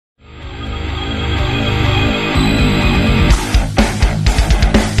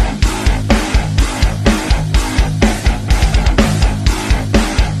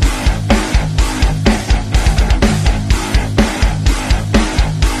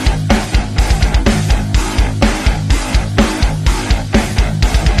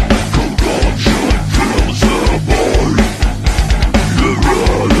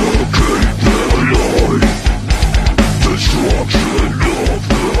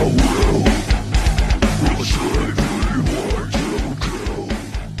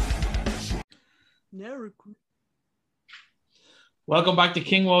Welcome back to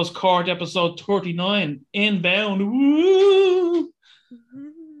King Woe's Court, episode 39, Inbound. Woo!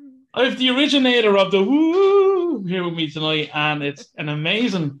 I have the originator of the woo here with me tonight, and it's an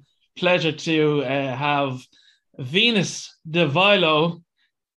amazing pleasure to have Venus DeVilo,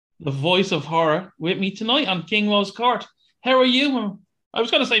 the voice of horror, with me tonight on King Woe's Court. How are you? I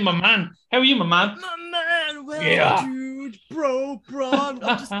was going to say my man. How are you, my man? My man, well, Yeah. dude, bro, I'm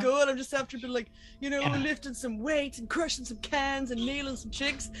just good. I'm just after been lifting some weights and crushing some cans and nailing some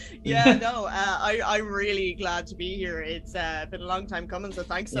chicks. Yeah, no, I'm really glad to be here. It's been a long time coming, so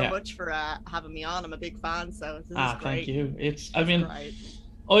thanks so much for having me on. I'm a big fan, so this is great. Thank you.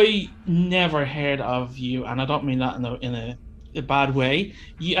 I never heard of you, and I don't mean that in a bad way.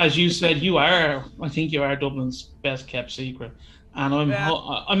 As you said, I think you are Dublin's best kept secret. And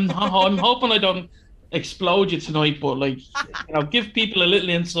I'm hoping I don't explode you tonight, but give people a little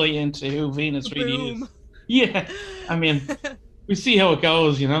insight into who Venus really is. Yeah, I mean, we see how it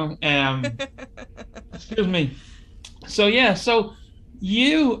goes, Excuse me. So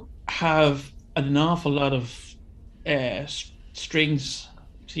you have an awful lot of strings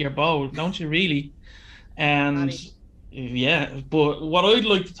to your bow, don't you? Really? And yeah, but what I'd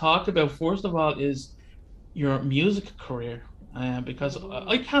like to talk about first of all is your music career. Because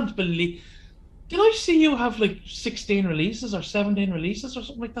I can't believe... Did I see you have 16 releases or 17 releases or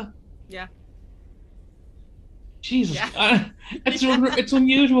something like that? Yeah. Jesus. Yeah. It's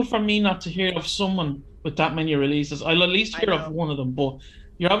unusual for me not to hear of someone with that many releases. I'll at least hear of one of them, but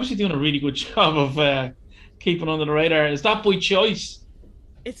you're obviously doing a really good job of keeping under the radar. Is that by choice?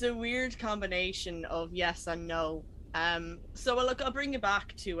 It's a weird combination of yes and no. I'll bring it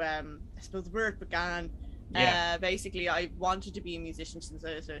back to, I suppose where it began. Yeah. Basically, I wanted to be a musician since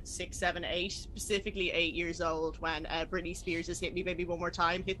I was 6, 7, 8, specifically 8 years old when Britney Spears' Hit Me Baby One More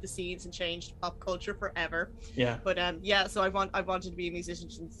Time hit the scenes and changed pop culture forever. Yeah. But so I've wanted to be a musician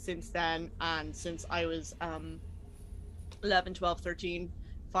since then, and since I was 11, 12, 13,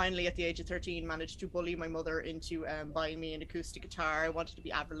 finally at the age of 13 managed to bully my mother into buying me an acoustic guitar. I wanted to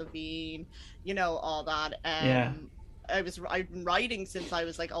be Avril Lavigne, all that. Yeah. I've been writing since I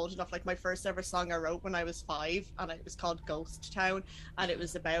was old enough. My first ever song I wrote when I was 5, and it was called Ghost Town, and it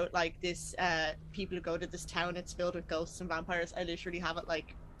was about this people who go to this town. It's filled with ghosts and vampires. I literally have it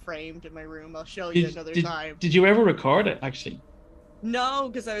framed in my room. I'll show you another time. Did you ever record it actually? No,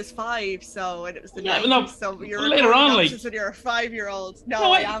 because I was 5, so and it was the 90s. No, so you're later on, when you're a 5-year-old.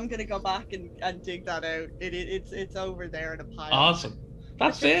 No, I am gonna go back and dig that out. It's over there in a pile. Awesome.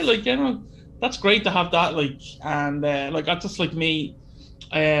 That's it. That's great to have that, and that's just like me.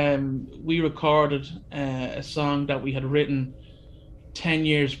 We recorded a song that we had written 10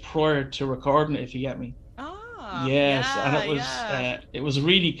 years prior to recording it, if you get me. Ah, yes, and it was a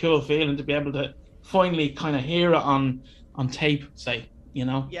really cool feeling to be able to finally kind of hear it on tape, say,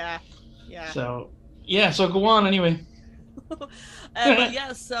 Yeah. So go on anyway.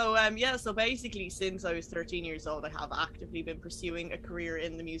 So basically since I was 13 years old, I have actively been pursuing a career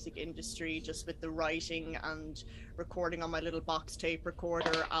in the music industry, just with the writing and recording on my little box tape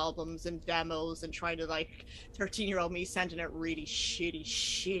recorder, albums and demos, and trying to 13-year-old me sending out really shit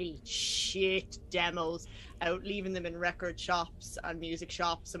demos out, leaving them in record shops and music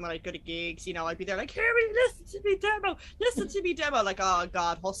shops, and when I'd go to gigs, I'd be there listen to me demo, oh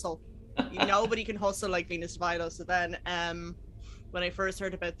god, hustle. Nobody can hustle like Venus DeVilo. So then when I first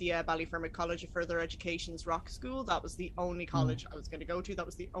heard about the Ballyfermot College of Further Education's rock school, that was the only college I was going to go to. That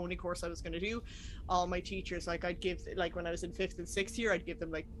was the only course I was going to do. All my teachers, I'd give, when I was in 5th and 6th year, I'd give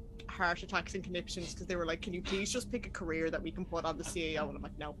them heart attacks and conniptions, because they were can you please just pick a career that we can put on the CAO? And I'm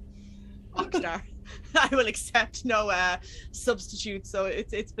like, no, rockstar. I will accept no substitute. So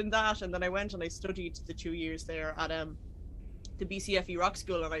it's been that. And then I went and I studied the 2 years there at the BCFE Rock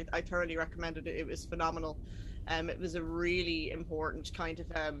School, and I thoroughly recommended it. It was phenomenal. It was a really important kind of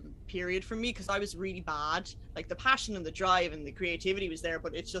period for me, because I was really bad. The passion and the drive and the creativity was there,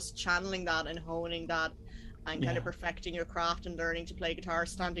 but it's just channeling that and honing that and kind of perfecting your craft and learning to play guitar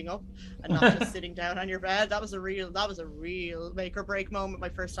standing up and not just sitting down on your bed. That was a real make or break moment, my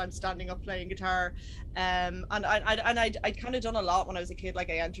first time standing up playing guitar. And I'd kind of done a lot when I was a kid. I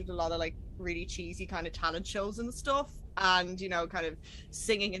entered a lot of really cheesy kind of talent shows and stuff, and kind of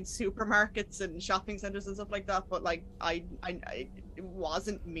singing in supermarkets and shopping centers and stuff like that, but it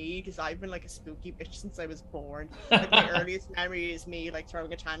wasn't me, because I've been a spooky bitch since I was born. My earliest memory is me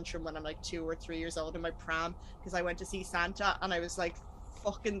throwing a tantrum when I'm 2 or 3 years old in my pram, because I went to see Santa, and I was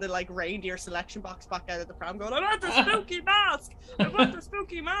fucking the reindeer selection box back out of the pram going, I want the spooky mask, I want the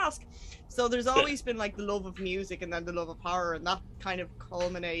spooky mask. So there's always been the love of music and then the love of horror, and that kind of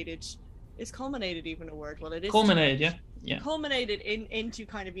culminated. Is culminated even a word? Well, it is. Culminated, yeah. Yeah. culminated into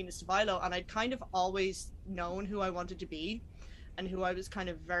kind of Venus de Vilo, and I'd kind of always known who I wanted to be and who I was kind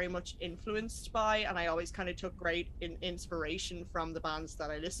of very much influenced by, and I always kind of took great inspiration from the bands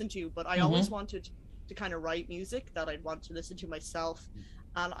that I listened to, but I always wanted to kind of write music that I'd want to listen to myself.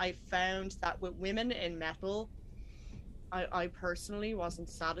 And I found that with women in metal, I personally wasn't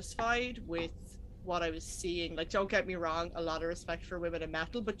satisfied with what I was seeing. Like, don't get me wrong, a lot of respect for women in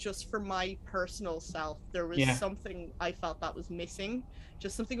metal, but just for my personal self, there was something I felt that was missing,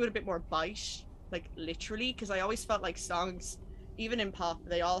 just something with a bit more bite, like literally, because I always felt like songs, even in pop,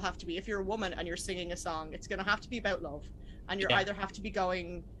 they all have to be, if you're a woman and you're singing a song, it's gonna have to be about love, and you're either have to be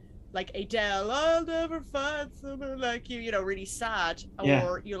going like Adele, I'll never find someone like you, you know, really sad,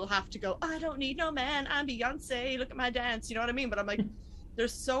 or you'll have to go, I don't need no man, I'm Beyonce, look at my dance, you know what I mean? But I'm like,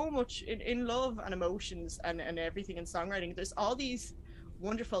 there's so much in love and emotions and everything in songwriting. There's all these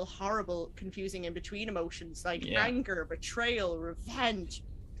wonderful, horrible, confusing in between emotions, like anger, betrayal, revenge.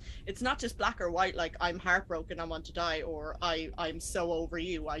 It's not just black or white, like I'm heartbroken, I want to die, or I'm so over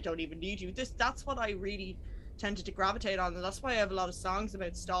you, I don't even need you. That's what I really tended to gravitate on, and that's why I have a lot of songs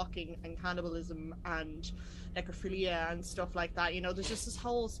about stalking and cannibalism and necrophilia and stuff like that. You know, there's just this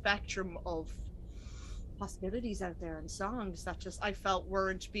whole spectrum of possibilities out there and songs that just I felt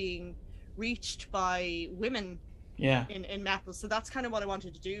weren't being reached by women in metal. So that's kind of what I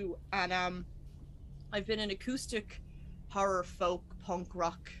wanted to do. And I've been an acoustic horror, folk, punk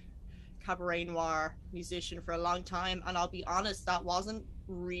rock, cabaret noir musician for a long time, and I'll be honest, that wasn't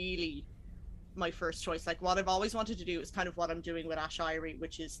really my first choice. Like, what I've always wanted to do is kind of what I'm doing with Ash Irie,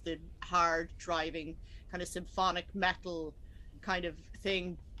 which is the hard driving kind of symphonic metal kind of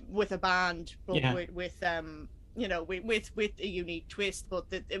thing with a band, but with you know, with a unique twist. But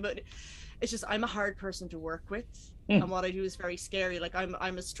it's just, I'm a hard person to work with, and what I do is very scary. Like,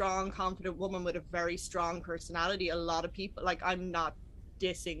 I'm a strong, confident woman with a very strong personality. A lot of people, like, I'm not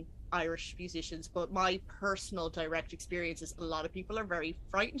dissing Irish musicians, but my personal direct experiences, a lot of people are very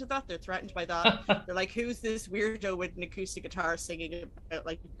frightened of that. They're threatened by that. They're like, who's this weirdo with an acoustic guitar singing about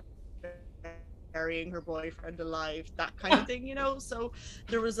like burying her boyfriend alive, that kind of thing, you know? So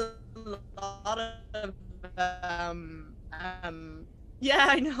there was a lot of yeah,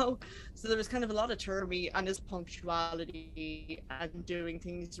 I know. So there was kind of a lot of turmoil and his punctuality and doing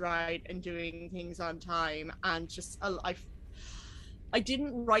things right and doing things on time, and just I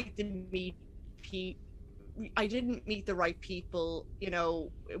didn't write I didn't meet the right people, you know,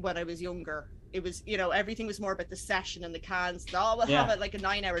 when I was younger. It was, you know, everything was more about the session and the cans. Oh, we'll have it like a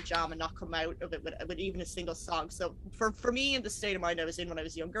 9-hour jam and not come out of it with even a single song. So for me, in the state of mind I was in when I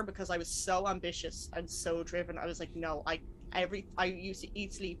was younger, because I was so ambitious and so driven, I was like, no, I used to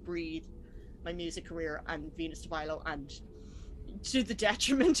eat, sleep, breathe my music career and Venus de Vilo, and to the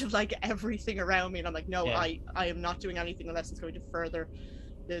detriment of like everything around me. And I'm like, no, I am not doing anything unless it's going to further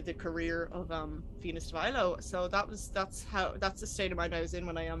the career of Venus de Vilo. So that's the state of mind I was in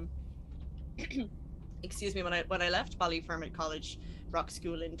when I excuse me, when I left Ballyfermot College Rock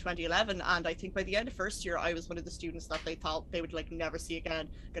School in 2011. And I think by the end of first year I was one of the students that they thought they would like never see again,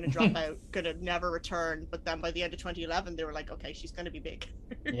 gonna drop out, gonna never return. But then by the end of 2011 they were like, okay, she's gonna be big.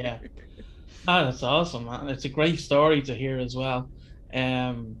 Yeah. Oh, that's awesome, man. It's a great story to hear as well.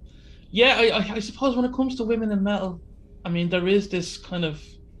 I suppose when it comes to women in metal, I mean, there is this kind of,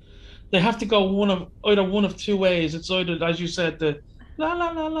 they have to go either one of two ways. It's either, as you said, the la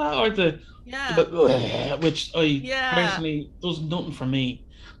la la la, or the which I personally does nothing for me.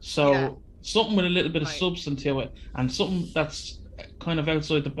 So something with a little bit of substance to it, and something that's kind of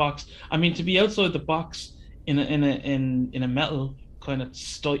outside the box. I mean, to be outside the box in a metal kind of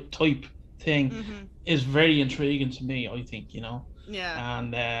type thing is very intriguing to me, I think, you know.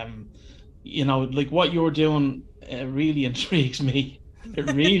 And you know, like what you're doing really intrigues me. It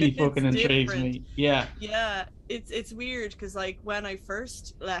really fucking intrigues me. Yeah it's weird, because like when I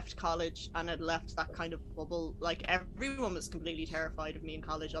first left college and had left that kind of bubble, like everyone was completely terrified of me in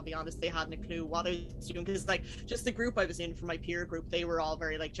college. I'll be honest, they hadn't a clue what I was doing, because like just the group I was in, for my peer group, they were all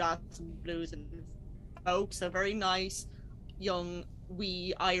very like jazz and blues and folk, so very nice young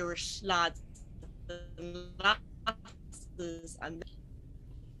wee Irish lads and lasses. And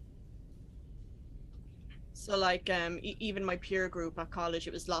so like even my peer group at college,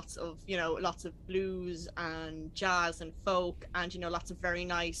 it was lots of blues and jazz and folk, and, you know, lots of very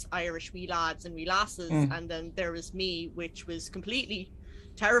nice Irish wee lads and wee lasses. And then there was me, which was completely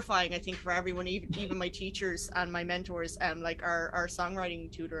terrifying, I think, for everyone, even my teachers and my mentors. Like our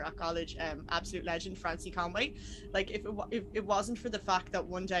songwriting tutor at college, absolute legend, Francie Conway. Like if it wasn't for the fact that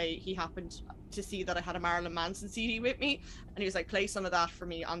one day he happened to see that I had a Marilyn Manson CD with me, and he was like, play some of that for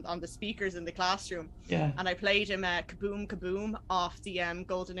me on the speakers in the classroom. Yeah. And I played him Kaboom Kaboom off the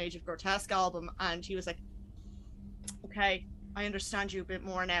Golden Age of Grotesque album, and he was like, okay, I understand you a bit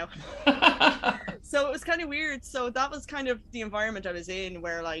more now. So it was kind of weird. So that was kind of the environment I was in,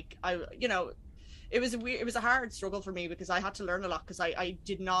 where like it was a hard struggle for me, because I had to learn a lot, because I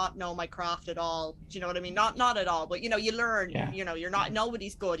did not know my craft at all. Do you know what I mean? Not at all, but you learn. Yeah.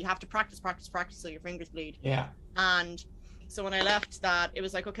 Nobody's good. You have to practice so your fingers bleed. Yeah. And so when I left that, it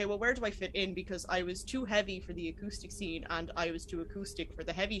was like, okay, well, where do I fit in? Because I was too heavy for the acoustic scene, and I was too acoustic for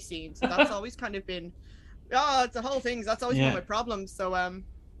the heavy scene. So that's always kind of been, it's the whole thing. That's always been my problem. So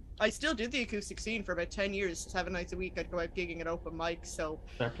I still did the acoustic scene for about 10 years, 7 nights a week. I'd go out gigging at open mics. So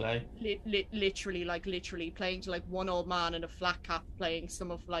fair play. Literally playing to like one old man in a flat cap, playing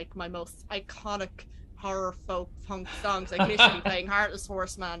some of like my most iconic horror folk punk songs, like literally playing Heartless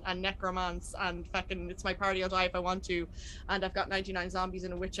Horseman and Necromance and fucking It's My Party, I'll Die If I Want To, and I've got 99 Zombies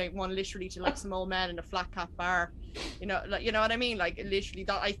and a Witch Ain't One, literally to like some old man in a flat cap bar. Like, you know what I mean? Like literally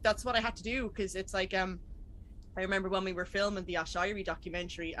that's what I had to do, because it's like I remember when we were filming the Ash Irie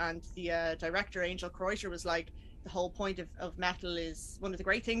documentary, and the director Angel Kreuter was like, the whole point of metal is, one of the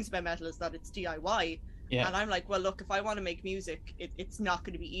great things about metal is that it's DIY. Yeah. And I'm like, well, look, if I want to make music, it's not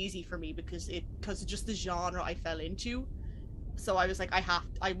going to be easy for me, because it's just the genre I fell into. So I was like,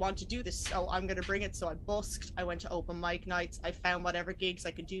 I want to do this, so I'm going to bring it. So I busked, I went to open mic nights, I found whatever gigs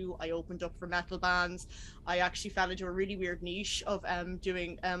I could do, I opened up for metal bands. I actually fell into a really weird niche of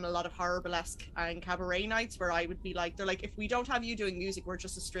doing a lot of horror burlesque and cabaret nights, where I would be like, they're like, if we don't have you doing music, we're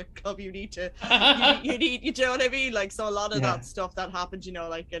just a strip club, you need to you know what I mean? Like, so a lot of that stuff that happened,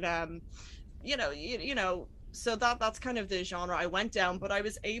 like, and so that's kind of the genre I went down. But I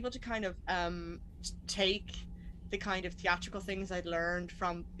was able to kind of take the kind of theatrical things I'd learned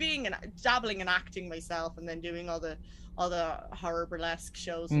from dabbling in acting myself, and then doing all the horror burlesque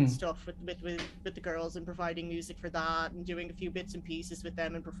shows and stuff with the girls, and providing music for that, and doing a few bits and pieces with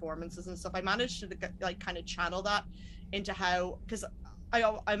them and performances and stuff. I managed to like kind of channel that into how, because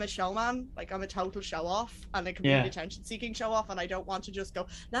I'm a showman, like I'm a total show off, and a complete attention seeking show off, and I don't want to just go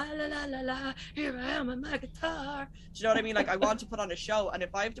la la la la la, here I am with my guitar. Do you know what I mean? Like, I want to put on a show, and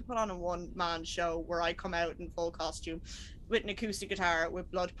if I have to put on a one-man show where I come out in full costume with an acoustic guitar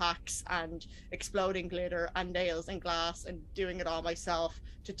with blood packs and exploding glitter and nails and glass, and doing it all myself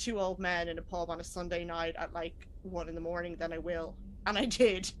to two old men in a pub on a Sunday night at like 1 a.m, then I will. And I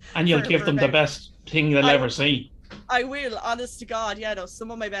did. And you'll give them the best thing they'll ever see. I will, honest to God.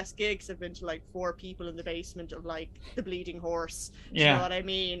 Some of my best gigs have been to like 4 people in the basement of like the Bleeding Horse. You know what I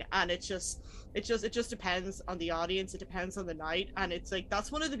mean? And it just depends on the audience. It depends on the night. And it's like,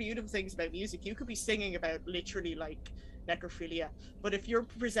 that's one of the beautiful things about music. You could be singing about literally like necrophilia, but if you're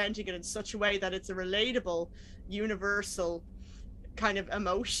presenting it in such a way that it's a relatable, universal kind of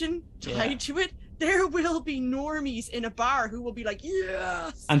emotion tied to it, there will be normies in a bar who will be like,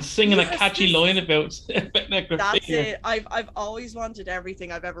 yes, and singing a catchy line about necrophilia. That's it. I've always wanted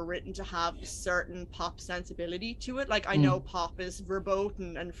everything I've ever written to have a certain pop sensibility to it. Like, I know pop is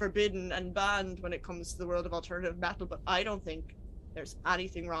verboten and forbidden and banned when it comes to the world of alternative metal, but I don't think there's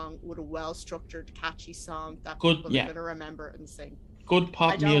anything wrong with a well-structured, catchy song that people are going to remember and sing. Good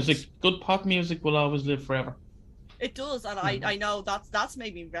pop music will always live forever. It does, and I know that's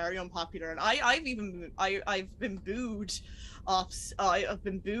made me very unpopular, and I've been booed off. I've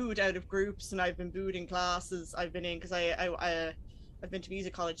been booed out of groups, and I've been booed in classes I've been in, because I've been to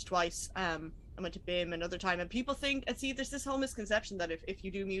music college twice. I went to BIM another time, and people think, and see, there's this whole misconception that if you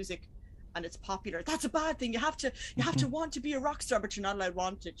do music and it's popular, that's a bad thing. You have to want to be a rock star, but you're not allowed to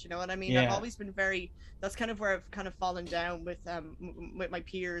want it. You know what I mean? I've always been that's kind of where I've kind of fallen down with my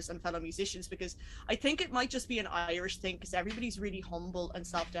peers and fellow musicians, because I think it might just be an Irish thing, because everybody's really humble and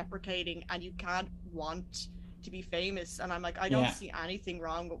self-deprecating, and you can't want to be famous. And I'm like, I don't see anything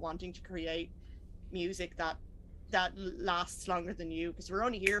wrong with wanting to create music that lasts longer than you, because we're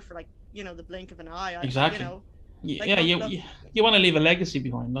only here for like, the blink of an eye. Exactly. You want to leave a legacy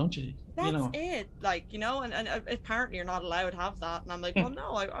behind, don't you? That's it. Like, and apparently you're not allowed to have that. And I'm like, well,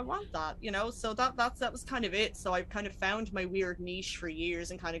 no, I want that, so that was kind of it. So I've kind of found my weird niche for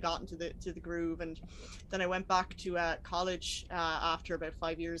years and kind of got into the groove. And then I went back to college after about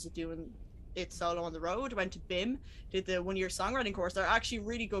 5 years of doing it solo on the road. Went to BIM, did the 1-year songwriting course. They're actually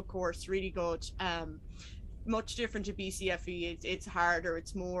really good course, really good. Much different to BCFE. It's harder.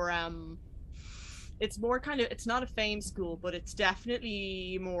 It's more it's more kind of, it's not a fame school, but it's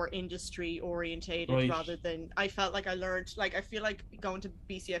definitely more industry orientated Right. rather than, I felt like I learned, like I feel like going to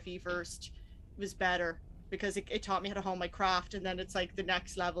BCFE first was better because it taught me how to hone my craft, and then it's like the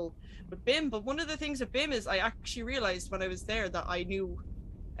next level with BIM. But one of the things with BIM is I actually realized when I was there that I knew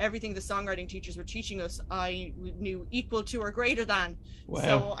everything the songwriting teachers were teaching us, I knew equal to or greater than. Wow.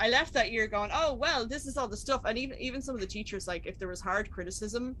 So I left that year going, oh well, this is all the stuff. And even some of the teachers, like if there was hard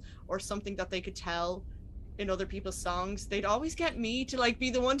criticism or something that they could tell in other people's songs, they'd always get me to like be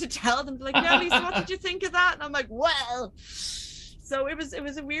the one to tell them, like, no, Lisa, what did you think of that? And I'm like, well. So it was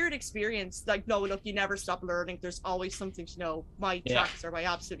a weird experience. Like, no, look, you never stop learning. There's always something to know. My tracks are by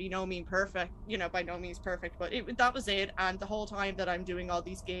absolutely no means perfect, by no means perfect, but that was it. And the whole time that I'm doing all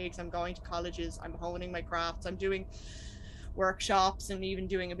these gigs, I'm going to colleges, I'm honing my crafts, I'm doing workshops, and even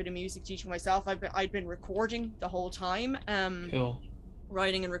doing a bit of music teaching myself. I'd been recording the whole time. Cool.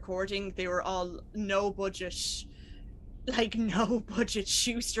 Writing and recording. They were all no budget,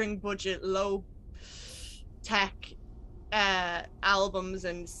 shoestring budget, low tech albums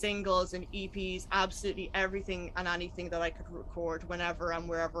and singles and EPs, absolutely everything and anything that I could record whenever and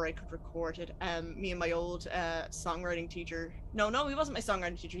wherever I could record it. Me and my old songwriting teacher, no, he wasn't my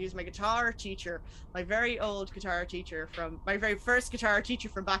songwriting teacher, he was my guitar teacher, my very old guitar teacher from my very first guitar teacher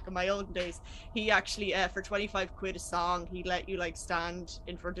from back in my olden days. He actually for 25 quid a song, he'd let you like stand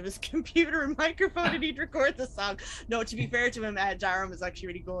in front of his computer and microphone and he'd record the song. No, to be fair to him, Darren was actually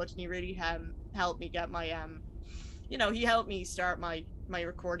really good, and he really helped me get my he helped me start my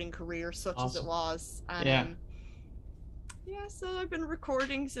recording career, such as it was. And so I've been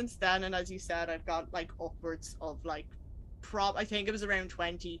recording since then, and as you said, I've got like upwards of like I think it was around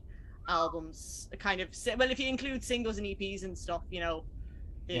 20 albums, kind of, well, if you include singles and EPs and stuff,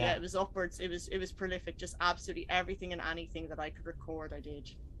 it was upwards. It was prolific. Just absolutely everything and anything that I could record, I did.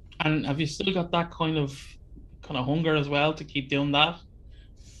 And have you still got that kind of hunger as well to keep doing that?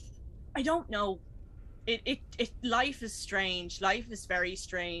 I don't know. Life is strange. Life is very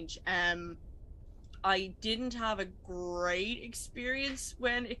strange. I didn't have a great experience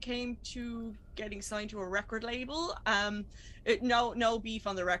when it came to getting signed to a record label. No beef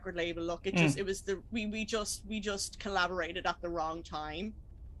on the record label. Look, we just collaborated at the wrong time,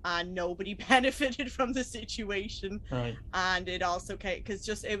 and nobody benefited from the situation. Right. And it also came because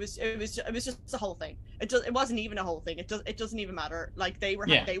it was just a whole thing. It wasn't even a whole thing. It doesn't even matter. Like they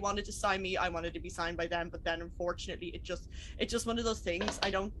wanted to sign me, I wanted to be signed by them, but then unfortunately it's just one of those things.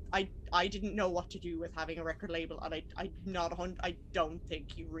 I didn't know what to do with having a record label, and I don't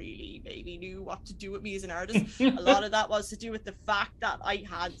think you really maybe knew what to do with me as an artist. A lot of that was to do with the fact that I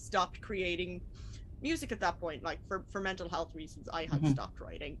had stopped creating music at that point. Like for mental health reasons, I had stopped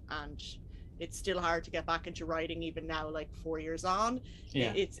writing, and it's still hard to get back into writing even now, like 4 years on.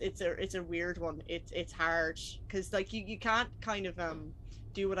 It's a weird one. It's hard because like you can't kind of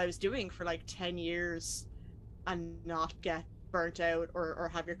do what I was doing for like 10 years and not get burnt out or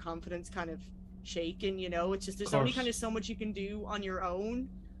have your confidence kind of shaken. It's just there's only kind of so much you can do on your own.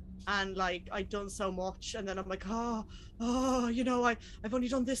 And like I'd done so much, and then I'm like, I've only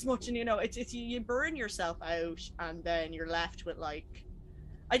done this much, and it's you burn yourself out, and then you're left with like,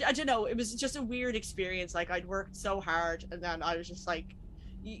 I don't know. It was just a weird experience. Like I'd worked so hard, and then I was just like,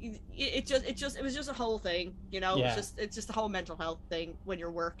 it was just a whole thing, It's just a whole mental health thing when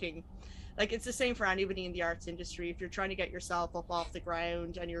you're working. Like it's the same for anybody in the arts industry. If you're trying to get yourself up off the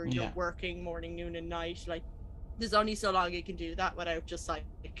ground and you're working morning, noon, and night, like there's only so long you can do that without just like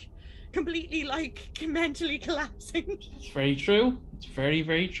completely like mentally collapsing. It's very true. It's very,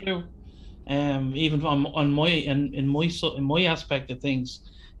 very true. Even on my in my aspect of things,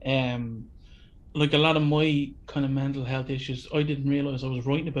 like a lot of my kind of mental health issues, I didn't realize I was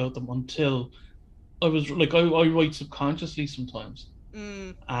writing about them until I was like, I write subconsciously sometimes.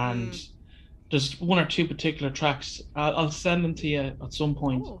 And there's one or two particular tracks. I'll send them to you at some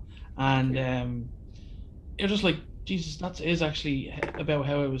point. And you're just like, Jesus, that is actually about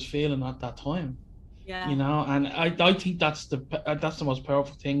how I was feeling at that time. Yeah. And I think that's the most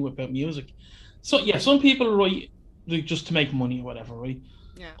powerful thing about music. So yeah, some people write like just to make money or whatever, right?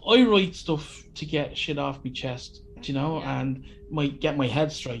 Yeah. I write stuff to get shit off my chest, and get my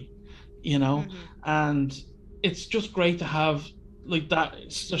head straight, and it's just great to have like that.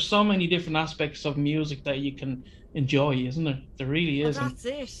 There's so many different aspects of music that you can enjoy, isn't there? There really is. That's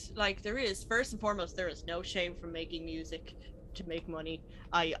it. Like there is, first and foremost, there is no shame from making music to make money.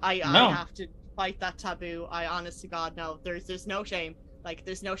 I have to fight that taboo. I honest to God, no, there's no shame. Like,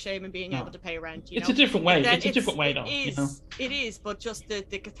 there's no shame in being able to pay rent. It's a different way. It's a different way, though. It is, but just the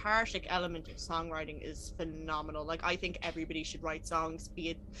cathartic element of songwriting is phenomenal. Like, I think everybody should write songs, be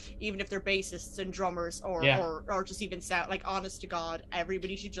it even if they're bassists and drummers or just even sound like, honest to God,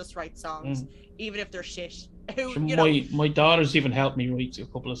 everybody should just write songs, even if they're shit. My daughter's even helped me write a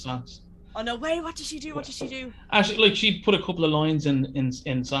couple of songs. Oh no way! What does she do? Actually, like, she'd put a couple of lines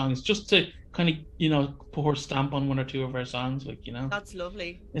in songs just to kind of, put her stamp on one or two of her songs, like, That's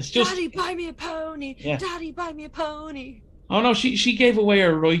lovely. It's just, Daddy, buy me a pony. Yeah. Daddy, buy me a pony. Oh no, she gave away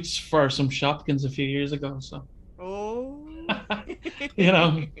her rights for some Shopkins a few years ago, so. Oh.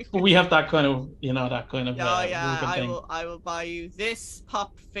 But we have that kind of, I will buy you this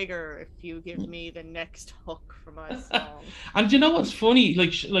pop figure if you give me the next hook for my song. And you know what's funny?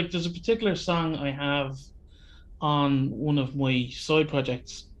 Like there's a particular song I have on one of my side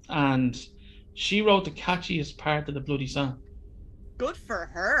projects, and she wrote the catchiest part of the bloody song. Good for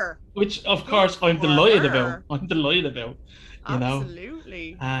her. Which, of course, I'm delighted about.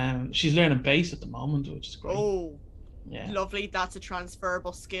 Absolutely. She's learning bass at the moment, which is great. Oh. Yeah. Lovely. That's a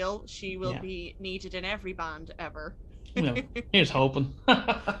transferable skill. She will be needed in every band ever. Here's hoping.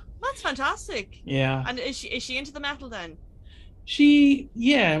 That's fantastic. Yeah. And is she into the metal then? She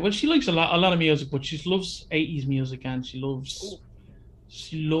likes a lot of music, but she loves 80s music, and she loves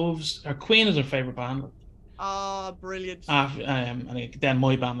her Queen is her favorite band. Oh, brilliant. And then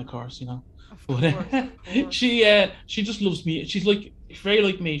my band, of course, Of course. She just loves me. She's very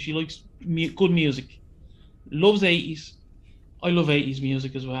like me. She likes good music. Loves 80s. I love 80s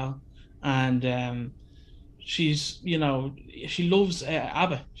music as well. And she's, she loves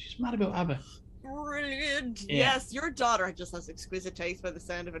ABBA. She's mad about ABBA. Brilliant. Yeah. Yes, your daughter just has exquisite taste by the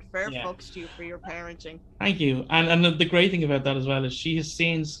sound of it. Fair fucks to you for your parenting. Thank you. And the great thing about that as well is she has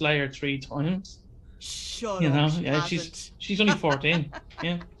seen Slayer 3 times. Shut up. She's only 14.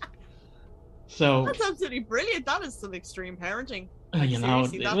 Yeah. So that's absolutely brilliant. That is some extreme parenting. That's how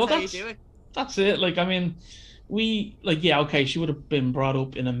you do it. That's it. Like, I mean, she would have been brought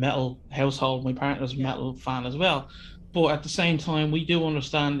up in a metal household. My partner's a metal fan as well. But at the same time, we do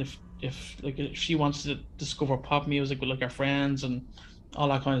understand if she wants to discover pop music with her friends and all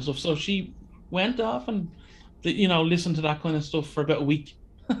that kind of stuff. So she went off and listened to that kind of stuff for about a week.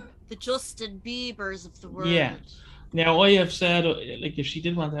 The Justin Biebers of the world. Yeah. Now, I have said, if she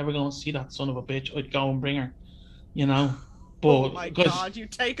did want to ever go and see that son of a bitch, I'd go and bring her. But, oh my God, you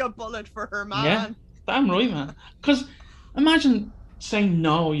take a bullet for her, man. Yeah, damn right, man. Because imagine saying,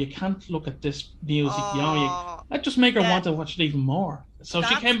 no, you can't look at this music. That just make her want to watch it even more. So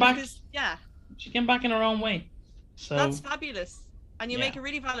she came back. She came back in her own way. So that's fabulous. And you make a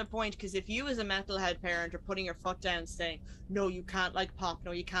really valid point, because if you as a metalhead parent are putting your foot down saying, no, you can't like pop,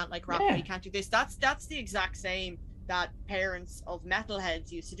 no, you can't like rap, no, you can't do this, that's the exact same that parents of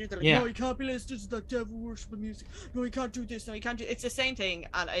metalheads used to do. They're like, no, you can't be listening to that devil worshipful music, no, you can't do this, no, you can't do. It's the same thing,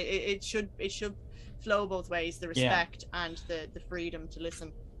 and it should flow both ways, the respect and the freedom to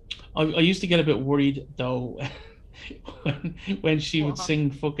listen. I used to get a bit worried though when she would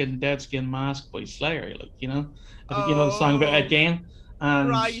sing fucking Dead Skin Mask by Slayer, I think the song about Again. And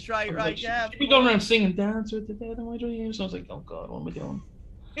right, she'd be going around singing Dance with the Dead in My Dreams. So I was like, oh God, what am I doing?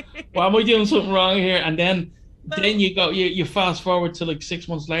 Why am I doing something wrong here? And then you fast forward to 6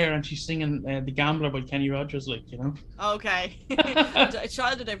 months later, and she's singing The Gambler by Kenny Rogers, Okay. A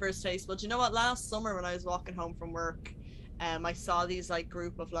child of diverse taste. But you know what? Last summer when I was walking home from work, I saw these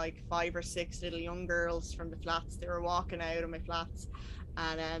group of 5 or 6 little young girls from the flats. They were walking out of my flats,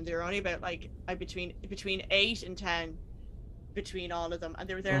 and they were only about between 8 and 10 between all of them, and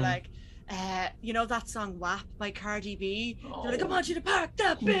they were there that song WAP by Cardi B. They're like, I want you to park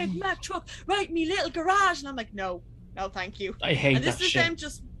that big Mack truck right in me little garage, and I'm like, no thank you. I hate and that shit. This is them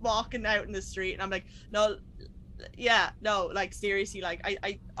just walking out in the street, and I'm like, no, seriously,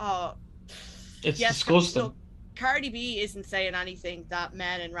 it's disgusting. So Cardi B isn't saying anything that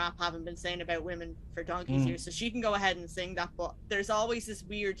men in rap haven't been saying about women for donkeys years, so she can go ahead and sing that. But there's always this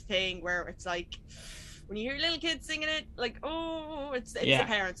weird thing where it's when you hear little kids singing it, it's the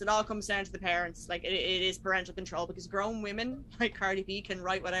parents. It all comes down to the parents. It is parental control, because grown women like Cardi B can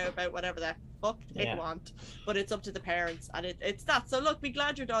write about whatever the fuck they want, but it's up to the parents, and it's that. So look, be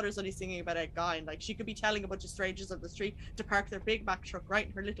glad your daughter's only singing about a guy, and she could be telling a bunch of strangers on the street to park their big Mack truck right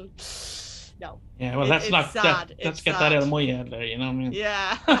in her little. No. Yeah, well, let's get that out of my head there. You know what I mean?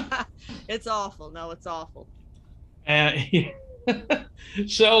 Yeah, it's awful. No, it's awful.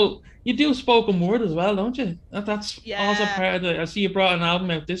 So you do spoken word as well, don't you? That's also part of it. I see you brought an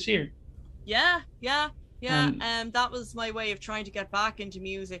album out this year. Yeah. Yeah, that was my way of trying to get back into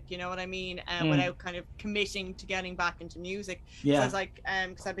music, you know what I mean? Without kind of committing to getting back into music. So I was like,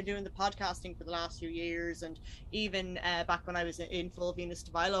 because I've been doing the podcasting for the last few years, and even back when I was in full Venus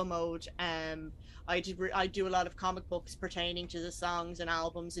de Milo mode, I do a lot of comic books pertaining to the songs and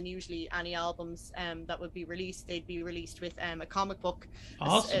albums, and usually any albums that would be released, they'd be released with a comic book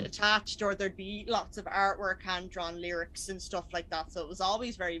attached, or there'd be lots of artwork, hand-drawn lyrics and stuff like that. So it was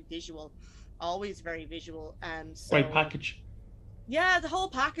always very visual. So great package. Yeah, the whole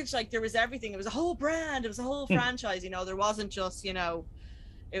package, like there was everything. It was a whole brand, it was a whole franchise, you know. There wasn't just, you know,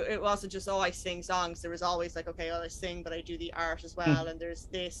 it wasn't just, oh, I sing songs. There was always like, okay, I sing, but I do the art as well, and there's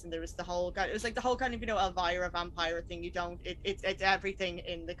this, and there was the whole, it was like the whole kind of, you know, Elvira vampire thing. You don't, it's everything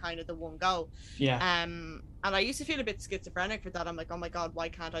in the kind of the one go. And I used to feel a bit schizophrenic for that. I'm like, oh my god, why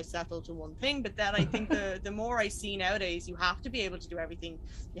can't I settle to one thing? But then I think the more I see nowadays, you have to be able to do everything.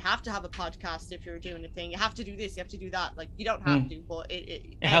 You have to have a podcast if you're doing a thing. You have to do this, you have to do that. Like, you don't have to, but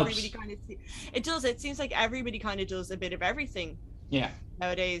it everybody kind of, it does. It seems like everybody kind of does a bit of everything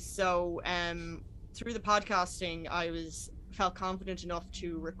nowadays. So through the podcasting, I felt confident enough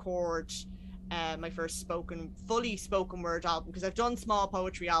to record my first fully spoken word album, because I've done small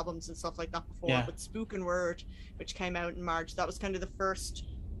poetry albums and stuff like that before, but spoken word, which came out in March, that was kind of the first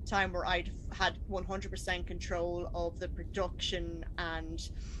time where I'd had 100% control of the production and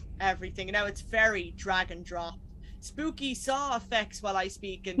everything. And now it's very drag and drop, spooky saw effects while I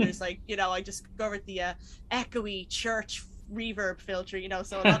speak, and there's like, you know, I discovered the echoey church reverb filter, you know,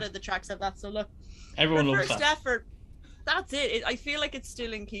 so a lot of the tracks have that. So look, everyone loves first that. effort, that's it. I feel like it's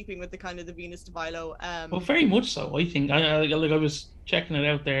still in keeping with the kind of the Venus de Milo. Well, very much so. I think I was checking it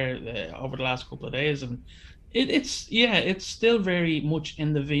out there over the last couple of days, and it's still very much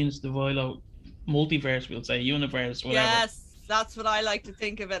in the Venus de Milo multiverse, we'll say, universe, whatever. Yes, that's what I like to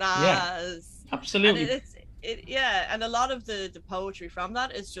think of it as. Absolutely. And and a lot of the poetry from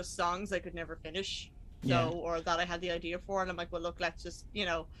that is just songs I could never finish, or that I had the idea for, and I'm like, well, look, let's just, you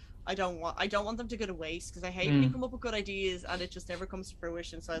know, I don't want them to go to waste, because I hate when you come up with good ideas and it just never comes to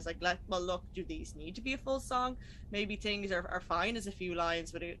fruition. So I was like, well, look, do these need to be a full song? Maybe things are fine as a few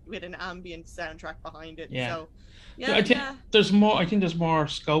lines with an ambient soundtrack behind it. So I think there's more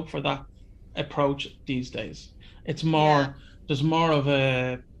scope for that approach these days. It's more there's more of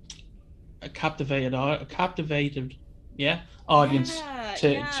a captivated audience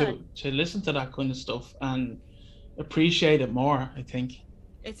to listen to that kind of stuff and appreciate it more, I think.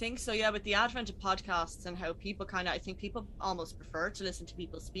 I think so, yeah. With the advent of podcasts and how people I think people almost prefer to listen to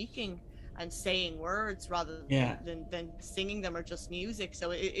people speaking and saying words rather than singing them or just music.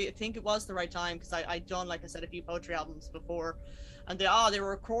 So I think it was the right time, because I'd done, like I said, a few poetry albums before, and they were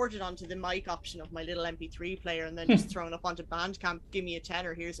recorded onto the mic option of my little MP3 player and then just thrown up onto Bandcamp. Give me a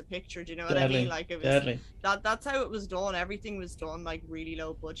tenner, here's a picture. Do you know what I mean? Like, it was that's how it was done. Everything was done like really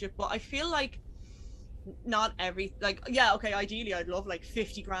low budget. But I feel like not every, like, ideally I'd love like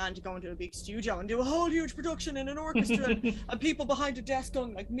 50 grand to go into a big studio and do a whole huge production in an orchestra and people behind a desk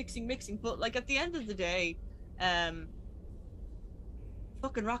going like mixing, but like at the end of the day,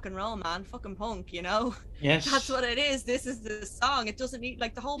 fucking rock and roll, man, fucking punk, you know. Yes, that's what it is. This is the song. It doesn't need,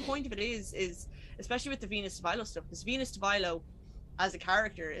 like, the whole point of it is especially with the Venus de Milo stuff, because Venus de Milo as a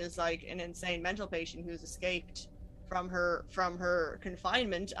character is like an insane mental patient who's escaped from her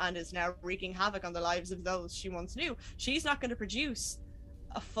confinement and is now wreaking havoc on the lives of those she once knew. She's not going to produce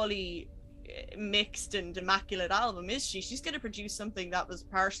a fully mixed and immaculate album, is she? She's going to produce something that was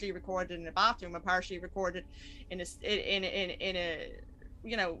partially recorded in a bathroom and partially recorded in a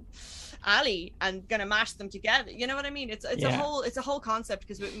you know, alley, and gonna mash them together. You know what I mean? It's a whole concept,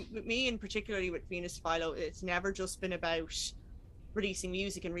 because with me, and particularly with Venus de Milo, it's never just been about releasing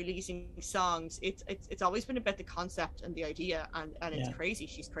music and releasing songs. It's always been about the concept and the idea, and it's crazy.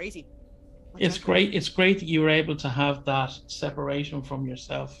 She's crazy. It's great that you were able to have that separation from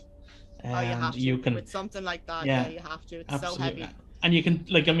yourself, and you can with something like that. Yeah, you have to. It's absolutely so heavy. And you can,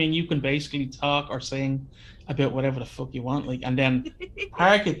 like, I mean, you can basically talk or sing about whatever the fuck you want, like, and then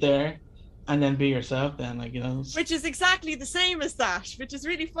park it there and then be yourself then, like, you know. Which is exactly the same as that, which is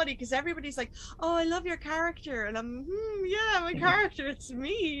really funny, because everybody's like, oh, I love your character, and I'm my character, it's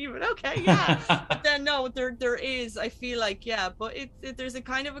me, but okay, but then no, there is, I feel like, but there's a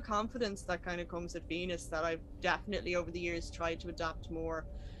kind of a confidence that kind of comes at Venus that I've definitely over the years tried to adapt more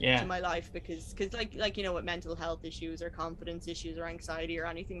to my life, because like you know, with mental health issues or confidence issues or anxiety or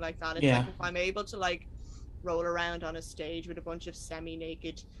anything like that, it's like, if I'm able to like roll around on a stage with a bunch of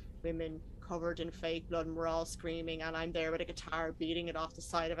semi-naked women covered in fake blood and we're all screaming, and I'm there with a guitar beating it off the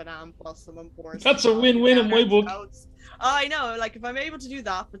side of an amp while someone pours, that's a win-win in my book. I know, like, if I'm able to do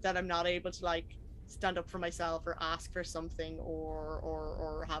that, but then I'm not able to like stand up for myself or ask for something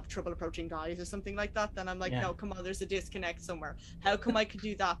or have trouble approaching guys or something like that, then I'm like, no, come on, there's a disconnect somewhere. How come I could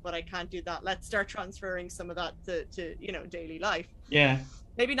do that but I can't do that? Let's start transferring some of that to you know, daily life. Yeah.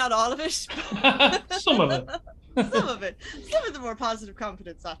 Maybe not all of it. Some of it. Some of the more positive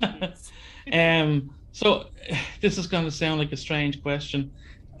confidence attributes. So this is going to sound like a strange question.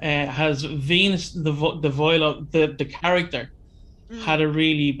 Has Venus the character had a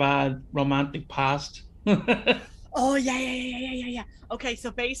really bad romantic past? Oh yeah. Okay,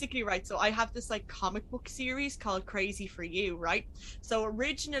 so basically, right, so I have this like comic book series called Crazy for You, right? So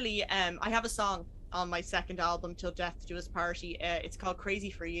originally I have a song on my second album, Till Death Do Us Party. It's called Crazy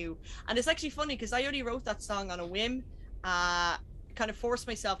for You, and it's actually funny because I only wrote that song on a whim. Kind of forced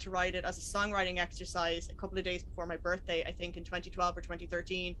myself to write it as a songwriting exercise a couple of days before my birthday, I think in 2012 or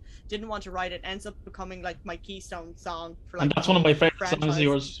 2013. Didn't want to write it, ends up becoming like my keystone song for like, and that's one of my favorite songs of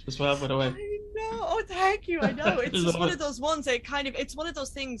yours as well, by the way. I know. Oh, thank you. I know. It's just one of those ones that it's one of those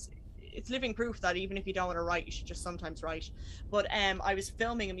things. It's living proof that even if you don't want to write, you should just sometimes write. But I was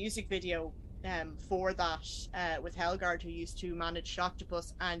filming a music video for that with Helgard, who used to manage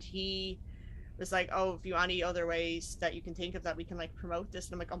Shocktopus, and he was like, oh, if you any other ways that you can think of that we can like promote this,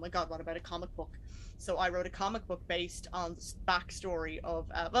 and I'm like, oh my god, what about a comic book? So I wrote a comic book based on the backstory of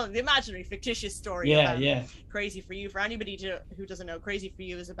the imaginary fictitious story of Crazy for You. For anybody who doesn't know, Crazy for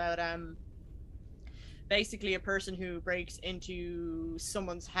You is about basically a person who breaks into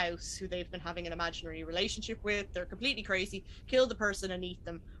someone's house who they've been having an imaginary relationship with. They're completely crazy, kill the person and eat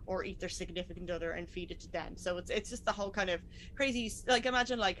them, or eat their significant other and feed it to them. So it's just the whole kind of crazy, like,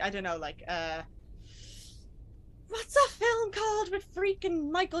 imagine like, I don't know, like what's a film called with freaking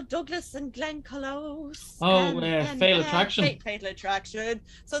Michael Douglas and Glenn Close? Fatal Attraction. Fatal Attraction.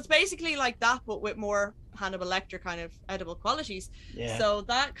 So it's basically like that, but with more Hannibal Lecter kind of edible qualities. Yeah. So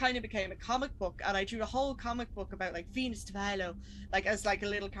that kind of became a comic book, and I drew a whole comic book about like Venus de Milo, like as like a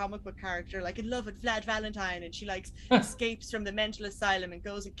little comic book character, like in love with Vlad Valentine, and she like escapes from the mental asylum and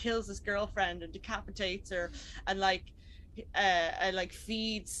goes and kills his girlfriend and decapitates her, and like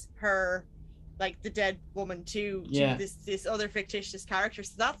feeds her, like the dead woman to this other fictitious character.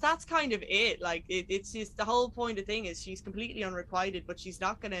 So that's kind of it. Like it's just the whole point of the thing is she's completely unrequited, but she's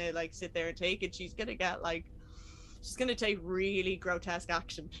not gonna like sit there and take it. She's gonna get like, she's gonna take really grotesque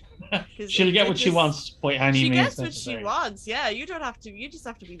action. She'll get what she wants by any means. She gets what she wants. Yeah, you don't have to. You just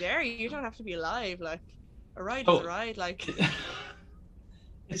have to be there. You don't have to be alive. Like a ride is a ride. Like.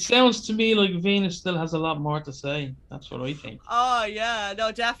 It sounds to me like Venus still has a lot more to say. That's what I think. Oh yeah,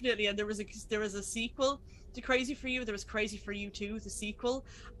 no, definitely. And there was a sequel to Crazy for You. There was Crazy for You 2, the sequel,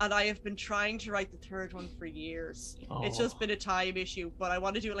 and I have been trying to write the third one for years. It's just been a time issue, but I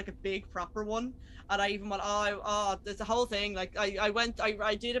want to do like a big proper one. And I even want there's a whole thing. Like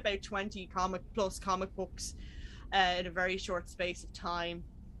I did about 20 comic books in a very short space of time,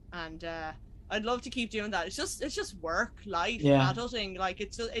 and I'd love to keep doing that. It's just work, life, adulting. Like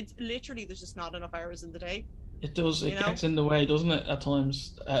it's literally, there's just not enough hours in the day. It does. It gets in the way, doesn't it? At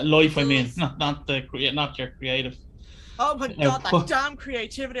times, life. I mean, not your creative. Oh my god, that damn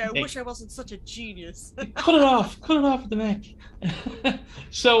creativity! I wish I wasn't such a genius. Cut it off at the neck.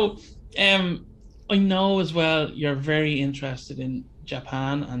 So, I know as well you're very interested in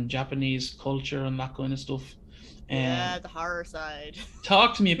Japan and Japanese culture and that kind of stuff. Yeah, the horror side.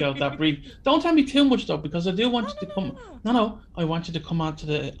 Talk to me about that brief. Don't tell me too much though, because I do want you to come. No, I want you to come on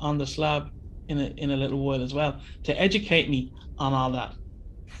the slab in a little while as well to educate me on all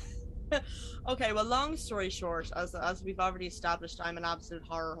that. Okay, well, long story short, as we've already established, I'm an absolute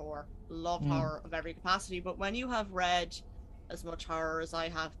horror whore. Love horror of every capacity. But when you have read as much horror as I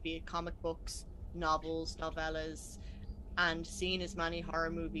have, be it comic books, novels, novellas, and seen as many horror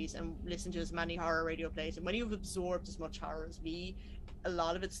movies and listened to as many horror radio plays, and when you've absorbed as much horror as me, a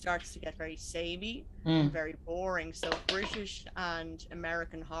lot of it starts to get very samey and very boring. So British and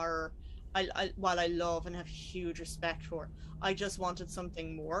American horror, while I love and have huge respect for, I just wanted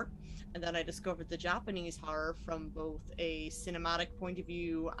something more. And then I discovered the Japanese horror from both a cinematic point of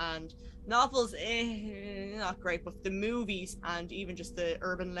view, and novels, not great, but the movies and even just the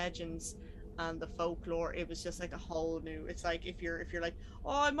urban legends and the folklore. It was just like a whole new, it's like if you're like,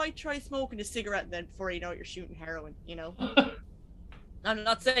 oh, I might try smoking a cigarette, and then before you know it, you're shooting heroin, you know. I'm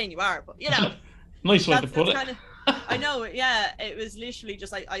not saying you are, but you know. Nice way to put it. Kinda, I know, yeah, it was literally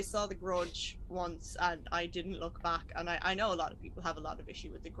just like, I saw The Grudge once and I didn't look back, and I know a lot of people have a lot of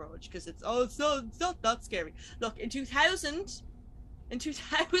issue with The Grudge because it's not that scary. Look, in 2000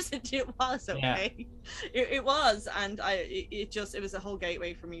 it was okay. It was, and it was a whole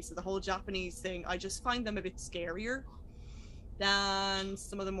gateway for me. So the whole Japanese thing, I just find them a bit scarier. than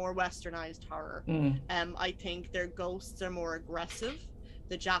some of the more westernized horror. I think their ghosts are more aggressive.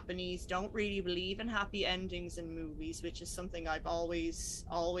 The Japanese don't really believe in happy endings in movies, which is something I've always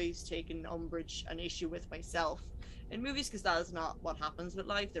taken umbrage and issue with myself in movies, because that is not what happens with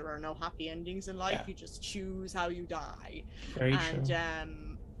life. There are no happy endings in life. You just choose how you die. Very and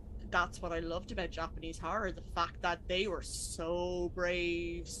true. That's what I loved about Japanese horror, the fact that they were so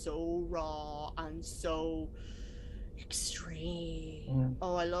brave, so raw, and so extreme.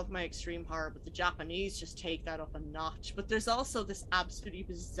 Oh, I love my extreme horror, but the Japanese just take that up a notch. But there's also this absolutely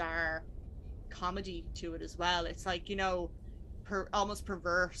bizarre comedy to it as well. It's like, you know, almost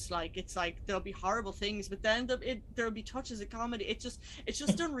perverse. Like, it's like there'll be horrible things, but then there'll be touches of comedy. It's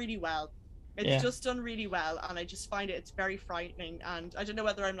just done really well. It's just done really well, and I just find it's very frightening. And I don't know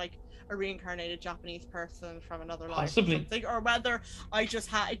whether I'm like a reincarnated Japanese person from another life or something, or whether it just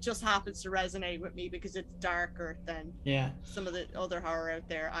happens to resonate with me because it's darker than some of the other horror out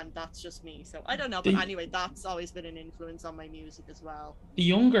there, and that's just me. So I don't know, but anyway, that's always been an influence on my music as well. The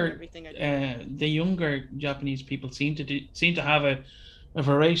younger Japanese people seem to have a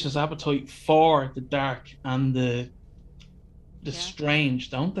voracious appetite for the dark and the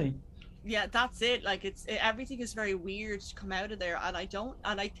strange, don't they? Yeah, that's it. Like, everything is very weird to come out of there, and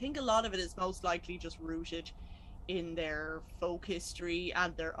I think a lot of it is most likely just rooted in their folk history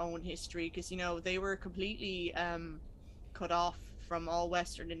and their own history, because, you know, they were completely cut off from all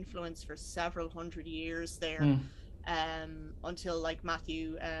Western influence for several hundred years there, until like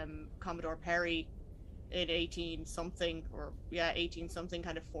Matthew Commodore Perry in 18 something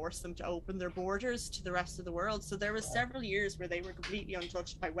kind of forced them to open their borders to the rest of the world. So there was several years where they were completely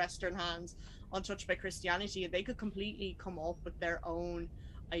untouched by Western hands, untouched by Christianity, and they could completely come up with their own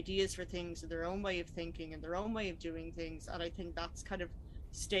ideas for things and their own way of thinking and their own way of doing things. And I think that's kind of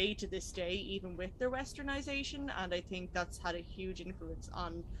stayed to this day, even with their westernization, and I think that's had a huge influence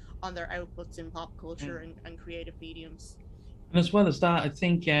on their outputs in pop culture and creative mediums. And as well as that, I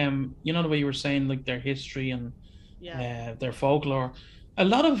think, you know, the way you were saying, like, their history and their folklore, a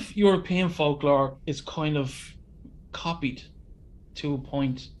lot of European folklore is kind of copied to a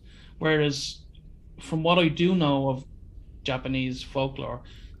point. Whereas from what I do know of Japanese folklore,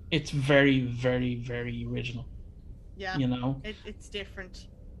 it's very, very, very original. Yeah, you know, it's different.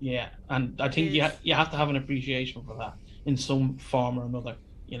 Yeah, and I think you have to have an appreciation for that in some form or another,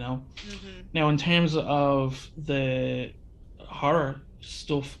 you know. Now, in terms of the horror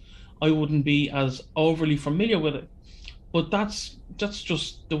stuff, I wouldn't be as overly familiar with it, but that's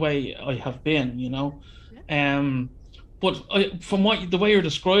just the way I have been, you know. But from the way you're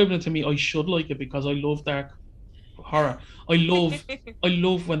describing it to me, I should like it because I love dark horror. I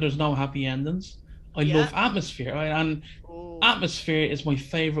love when there's no happy endings. I love atmosphere, and atmosphere is my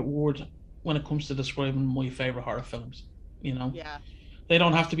favorite word when it comes to describing my favorite horror films. You know, they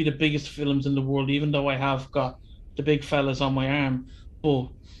don't have to be the biggest films in the world, even though I have got the big fellas on my arm. But,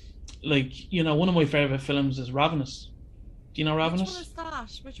 like, you know, one of my favorite films is Ravenous. Do you know Ravenous? Which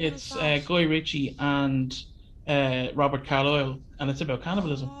one is that? It's Guy Ritchie and Robert Carlyle, and it's about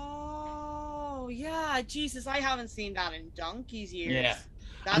cannibalism. Oh yeah, Jesus! I haven't seen that in donkey's years. Yeah.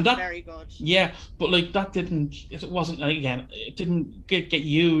 That's very good. Yeah, but like it wasn't, again, it didn't get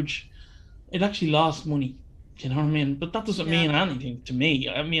huge. It actually lost money. Do you know what I mean? But that doesn't mean anything to me.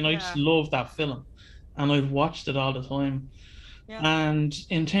 I mean, I just love that film, and I've watched it all the time. Yeah. And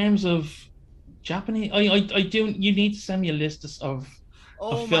in terms of Japanese, I do. You need to send me a list of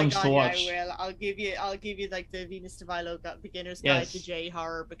films to watch. I will. I'll give you like the Venus de Milo beginner's guide to J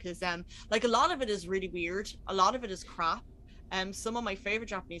horror, because like a lot of it is really weird. A lot of it is crap. Some of my favorite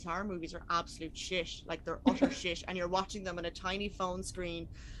Japanese horror movies are absolute shit, like they're utter shit, and you're watching them on a tiny phone screen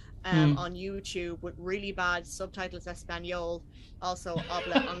on YouTube with really bad subtitles Espanol, also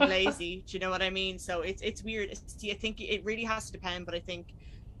habla inglesi. Do you know what I mean? So it's weird. I think it really has to depend, but I think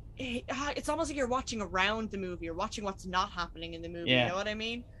it's almost like you're watching around the movie. You're watching what's not happening in the movie. You know what I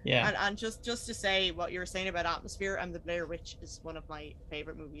mean? Yeah. And just to say what you were saying about atmosphere, and The Blair Witch is one of my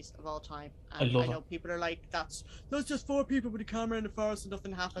favorite movies of all time. And I know people are like, that's just 4 people with a camera in the forest and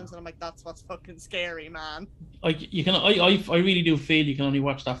nothing happens, and I'm like, that's what's fucking scary, man. Like, you can, I really do feel you can only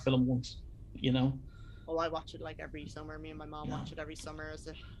watch that film once, you know. Oh, I watch it like every summer. Me and my mom watch it every summer as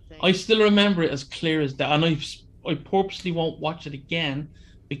a thing. I still remember it as clear as that, and I purposely won't watch it again,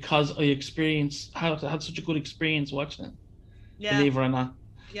 because I had such a good experience watching it. Yeah. Believe it or not.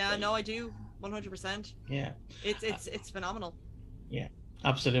 Yeah, no, I do. 100%. Yeah. It's phenomenal. Yeah,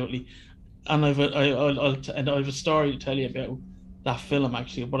 absolutely. And I've a story to tell you about that film,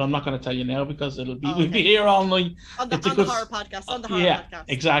 actually, but I'm not going to tell you now because we'll be here all night. On the horror podcast.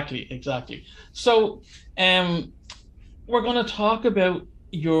 Exactly. So, we're going to talk about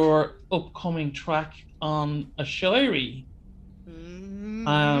your upcoming track on Ashiri.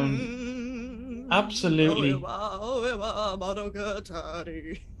 Absolutely.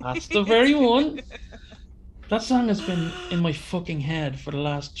 That's the very one. That song has been in my fucking head for the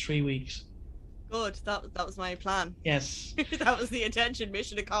last 3 weeks. Good. That was my plan. Yes. That was the intention.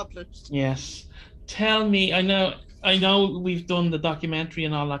 Mission accomplished. Yes. Tell me, I know we've done the documentary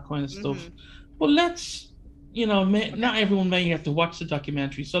and all that kind of stuff, but let's, not everyone may have to watch the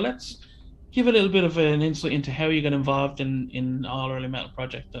documentary, so let's give a little bit of an insight into how you got involved in All Early Metal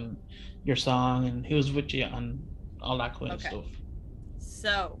Project and your song and who's with you and all that kind of stuff.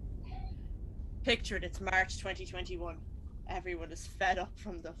 So, picture it, it's March 2021. Everyone is fed up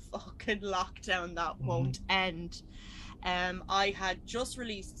from the fucking lockdown that won't end. I had just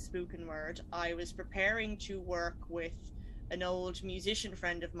released Spoken Word. I was preparing to work with an old musician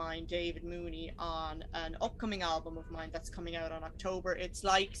friend of mine, David Mooney, on an upcoming album of mine that's coming out on October. It's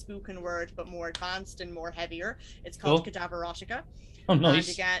like Spoken Word, but more advanced and more heavier. It's called Cadaverotica. Oh, nice.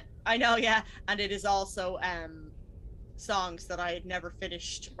 And again, I know, yeah. And it is also songs that I had never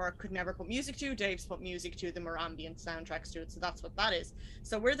finished or could never put music to. Dave's put music to them or ambient soundtracks to it, so that's what that is.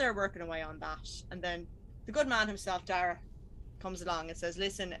 So we're there working away on that, and then the good man himself, Dara, comes along and says,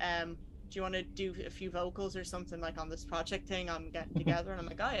 listen, do you want to do a few vocals or something like on this project thing I'm getting together? And I'm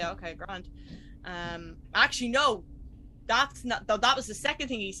like, oh yeah, okay, grand. Actually no, that's not, that was the second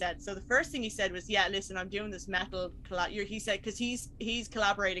thing he said. So the first thing he said was, yeah, listen, I'm doing this metal he said, because he's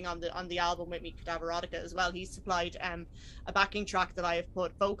collaborating on the album with me, Cadaverotica, as well. He's supplied a backing track that I have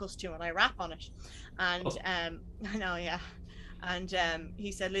put vocals to and I rap on it. And I know, yeah. And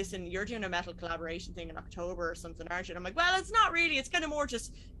he said, listen, you're doing a metal collaboration thing in October or something, aren't you? And I'm like, well, it's not really. It's kind of more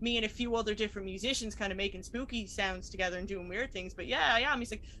just me and a few other different musicians kind of making spooky sounds together and doing weird things. But yeah, I am. He's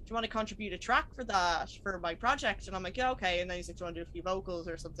like, do you want to contribute a track for that, for my project? And I'm like, yeah, okay. And then he's like, do you want to do a few vocals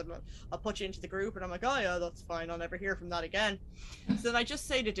or something? I'll put you into the group. And I'm like, oh yeah, that's fine. I'll never hear from that again. So then I just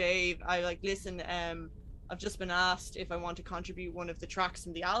say to Dave, I like, listen, I've just been asked if I want to contribute one of the tracks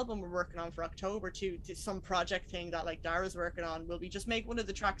from the album we're working on for October to some project thing that like Dara's working on. Will we just make one of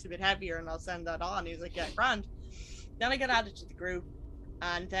the tracks a bit heavier and I'll send that on? He's like, yeah, grand. Then I get added to the group,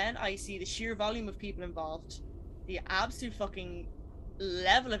 and then I see the sheer volume of people involved, the absolute fucking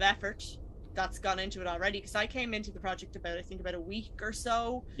level of effort that's gone into it already, because I came into the project about a week or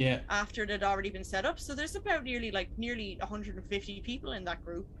so after it had already been set up. So there's about nearly 150 people in that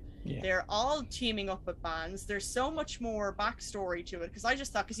group. Yeah. They're all teaming up with bands. There's so much more backstory to it, because I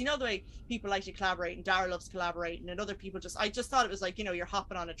just thought, because you know the way people like to collaborate, and Dara loves collaborating, and other people I just thought it was like, you're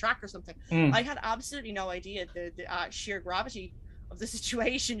hopping on a track or something. I had absolutely no idea the sheer gravity of the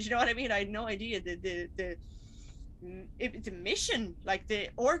situation. Do you know what I mean? I had no idea the mission, like the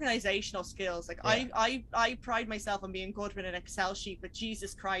organizational skills. Like I pride myself on being good with an Excel sheet, but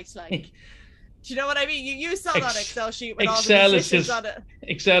Jesus Christ, like. Do you know what I mean? You saw that Excel sheet with all the musicians on it.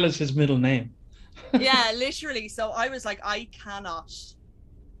 Excel is his middle name. Yeah, literally. So I was like, I cannot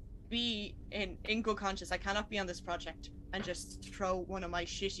be in good conscience. I cannot be on this project and just throw one of my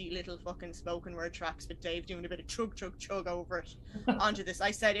shitty little fucking spoken word tracks with Dave doing a bit of chug over it onto this. I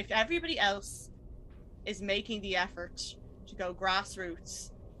said, if everybody else is making the effort to go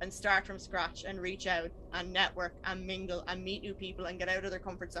grassroots and start from scratch and reach out and network and mingle and meet new people and get out of their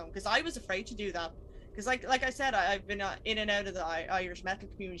comfort zone, because I was afraid to do that, because like I said, I've been in and out of the Irish metal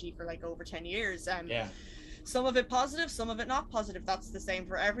community for like over 10 years, and some of it positive, some of it not positive. That's the same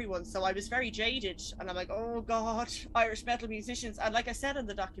for everyone. So I was very jaded, and I'm like, oh god, Irish metal musicians. And like I said in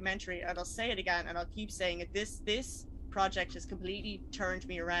the documentary, and I'll say it again and I'll keep saying it, this project has completely turned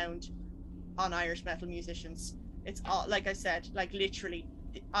me around on Irish metal musicians. It's all, like I said, like literally,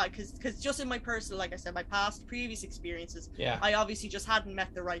 because just in my personal, like I said, my previous experiences, I obviously just hadn't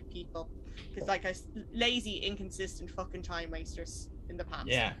met the right people, because like lazy, inconsistent fucking time wasters in the past.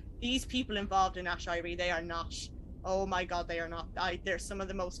 These people involved in Ashiri, they are not, oh my god, they are not. They're some of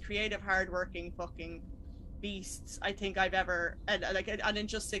the most creative, hardworking fucking beasts I think I've ever, and in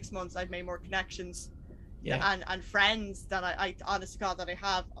just 6 months I've made more connections and friends that I honest to god that I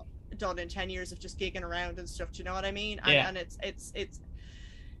have done in 10 years of just gigging around and stuff. Do you know what I mean? And it's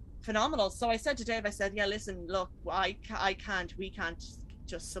phenomenal. So I said to Dave, I said, yeah, listen, look, we can't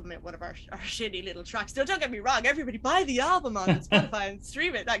just submit one of our shitty little tracks. Don't get me wrong, everybody buy the album on Spotify and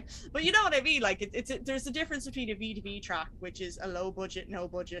stream it, like, but you know what I mean, like there's a difference between a V2V track, which is a low budget, no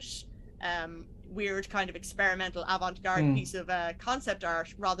budget, weird kind of experimental avant-garde piece of concept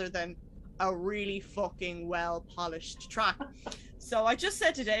art, rather than a really fucking well polished track. So I just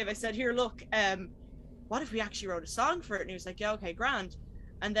said to Dave, I said, here, look, what if we actually wrote a song for it? And he was like, yeah, okay, grand.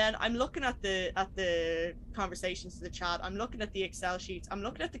 And then I'm looking at the conversations in the chat. I'm looking at the Excel sheets. I'm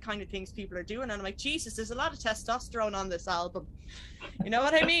looking at the kind of things people are doing, and I'm like, Jesus, there's a lot of testosterone on this album. You know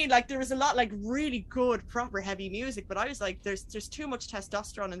what I mean? Like there was a lot like really good, proper heavy music, but I was like, there's too much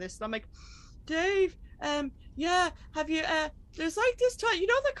testosterone in this. And I'm like, Dave, yeah, have you there's like this time, you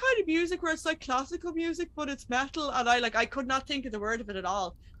know, that kind of music where it's like classical music but it's metal, and I could not think of the word of it at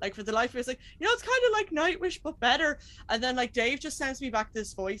all. Like for the life of it, it's like, you know, it's kind of like Nightwish but better. And then like Dave just sends me back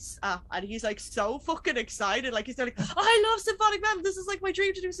this voice app, and he's like so fucking excited. Like he's like, I love symphonic metal. This is like my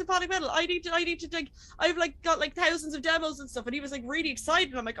dream to do symphonic metal. I need to like, I've like got like thousands of demos and stuff. And he was like really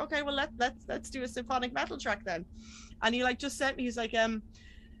excited. I'm like, okay, well let's do a symphonic metal track then. And he like just sent me, he's like,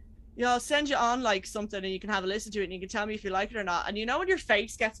 yeah, I'll send you on like something and you can have a listen to it and you can tell me if you like it or not. And you know when your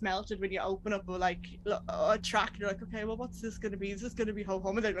face gets melted when you open up a track and you're like, okay, well, what's this going to be? Is this going to be Ho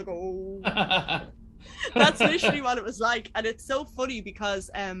Hum? And then you're like, oh. That's literally what it was like. And it's so funny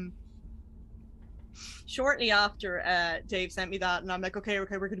because shortly after Dave sent me that, and I'm like, okay, we're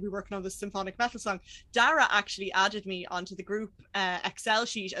going to be working on this symphonic metal song. Dara actually added me onto the group Excel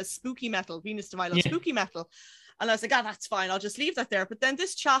sheet as Spooky Metal, Venus de Milo, Spooky Metal. And I was like, that's fine. I'll just leave that there. But then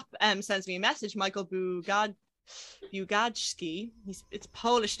this chap sends me a message, Michael Bugajski. It's a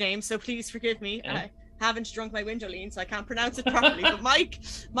Polish name, so please forgive me. Yeah. I haven't drunk my Windolene, so I can't pronounce it properly. But Mike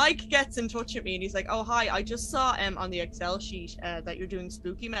gets in touch with me and he's like, oh, hi, I just saw on the Excel sheet that you're doing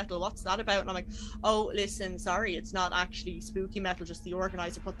spooky metal. What's that about? And I'm like, oh, listen, sorry, it's not actually spooky metal. Just the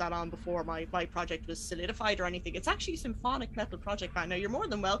organizer put that on before my project was solidified or anything. It's actually a symphonic metal project right now. You're more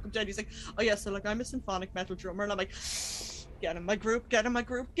than welcome to. And he's like, oh, yeah, so like I'm a symphonic metal drummer. And I'm like, get in my group.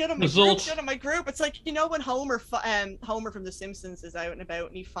 It's like, you know, when Homer from The Simpsons is out and about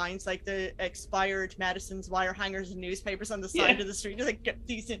and he finds like the expired medicines, wire hangers, and newspapers on the side of the street. He's like, get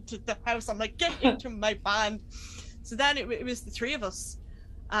these into the house. I'm like, get into my band. So then it was the three of us,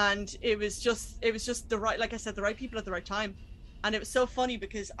 and it was just the right, like I said, the right people at the right time. And it was so funny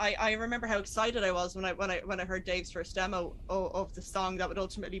because I remember how excited I was when I heard Dave's first demo of the song that would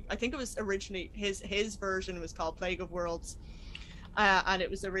ultimately, I think it was originally his version was called Plague of Worlds, and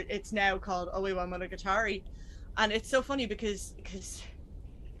it's now called Oiwa Monogatari. And it's so funny because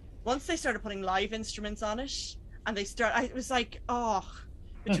once they started putting live instruments on it, and it was like,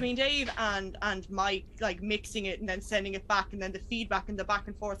 between Dave and Mike, like mixing it and then sending it back, and then the feedback and the back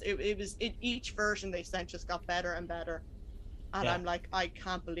and forth, each version they sent just got better and better. And I'm like, I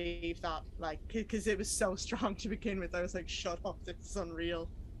can't believe that, like, because it was so strong to begin with. I was like, shut up, this is unreal.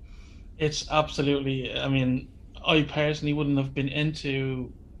 It's absolutely, I mean, I personally wouldn't have been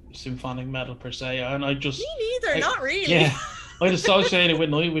into symphonic metal per se, and I just... Me neither, not really. Yeah, I'd associate it with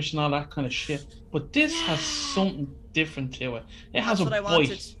Nightwish and all that kind of shit. But this has something different to it. It has a bite.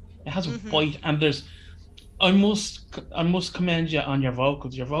 It has a bite, and there's... I must commend you on your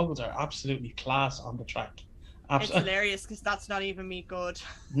vocals. Your vocals are absolutely class on the track. It's hilarious because that's not even me good.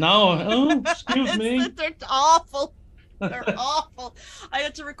 No, excuse me. They're awful. They're awful. I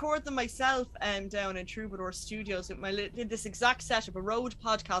had to record them myself down in Troubadour Studios with this exact setup, a Rode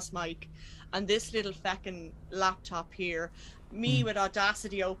podcast mic, and this little feckin' laptop here. Me with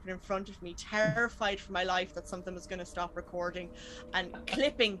Audacity open in front of me, terrified for my life that something was going to stop recording, and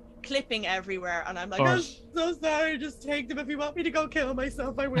clipping everywhere. And I'm like, I'm so sorry, just take them. If you want me to go kill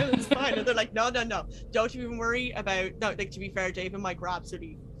myself, I will, it's fine. And they're like, no, don't even worry about, no, like, to be fair, Dave and Mike were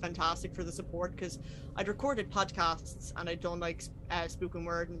absolutely fantastic for the support, because I'd recorded podcasts and I'd done like spoken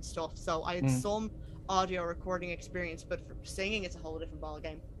word and stuff, so I had some audio recording experience, but for singing it's a whole different ball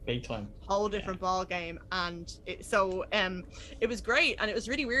game. Big time. Whole different ball game. And it was great, and it was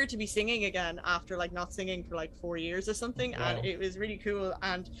really weird to be singing again after like not singing for like 4 years or something. Wow. And it was really cool.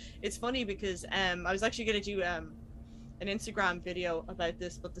 And it's funny because I was actually going to do an Instagram video about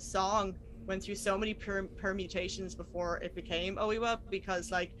this, but the song went through so many permutations before it became Oiwa,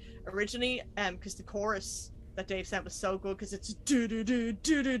 because like originally because the chorus that Dave sent was so good, because it's do do do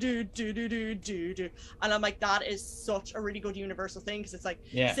do do do do do do do do, and I'm like, that is such a really good universal thing, because it's like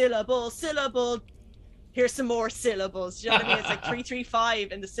syllable, here's some more syllables, you know what I mean? It's like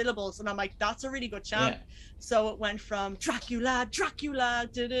 3-3-5 in the syllables, and I'm like, that's a really good chant. So it went from Dracula, battery,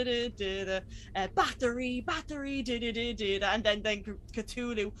 and then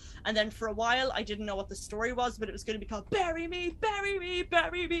Cthulhu, and then for a while I didn't know what the story was, but it was going to be called bury me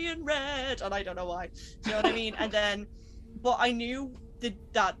in red, and I don't know why. Do you know what I mean? And then, but I knew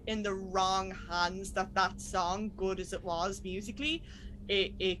that in the wrong hands, that song, good as it was musically,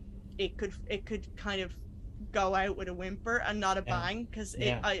 it could kind of go out with a whimper and not a bang, because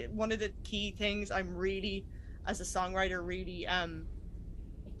one of the key things I'm really, as a songwriter, really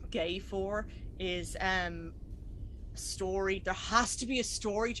gay for is story. There has to be a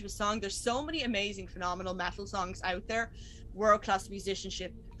story to a song. There's so many amazing, phenomenal metal songs out there, world-class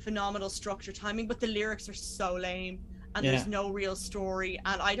musicianship, phenomenal structure, timing, but the lyrics are so lame and there's no real story.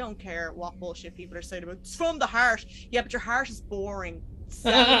 And I don't care what bullshit people are saying about it's from the heart. Yeah, but your heart is boring.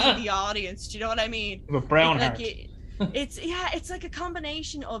 Sell it to the audience. Do you know what I mean? A brown heart. It's like a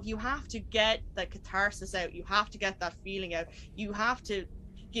combination of, you have to get the catharsis out, you have to get that feeling out, you have to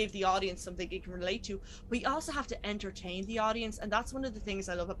give the audience something they can relate to, but you also have to entertain the audience. And that's one of the things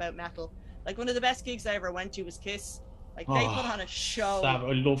I love about metal. Like, one of the best gigs I ever went to was Kiss. Like, they put on a show. I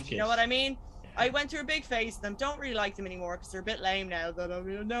love Kiss. You know what I mean? I went through a big phase of them. Don't really like them anymore because they're a bit lame now. That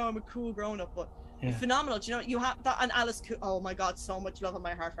I'm a cool grown up, but phenomenal. Do you know, you have that, and Alice Cooper. Oh my God, so much love in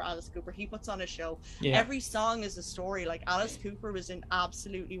my heart for Alice Cooper. He puts on a show. Every song is a story. Like, Alice Cooper was in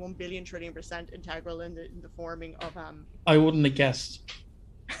absolutely 1 billion trillion % integral in the forming of I wouldn't have guessed.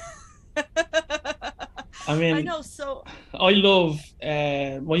 I mean, I know. So I love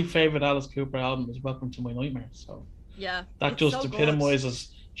my favorite Alice Cooper album is Welcome to My Nightmare. So that just so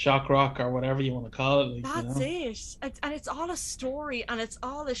epitomizes shock rock, or whatever you want to call it. Like, that's it. And it's all a story, and it's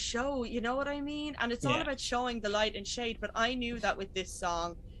all a show. You know what I mean? And it's all about showing the light and shade. But I knew that with this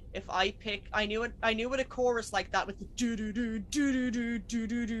song, if I pick, I knew with a chorus like that, with the do do do do do do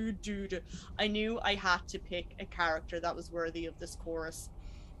do do do do, I knew I had to pick a character that was worthy of this chorus.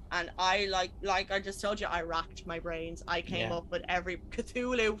 And I like I just told you, I racked my brains. I came up with every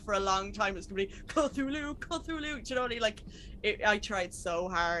Cthulhu for a long time. It's gonna be Cthulhu. Do you know what I mean? Like, I tried so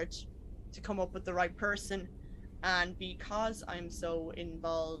hard to come up with the right person, and because I'm so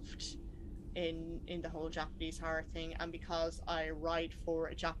involved in the whole Japanese horror thing, and because I write for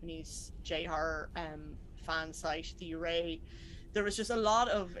a Japanese J-horror fan site, the Array, there was just a lot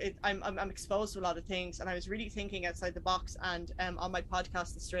of it. I'm exposed to a lot of things, and I was really thinking outside the box. And on my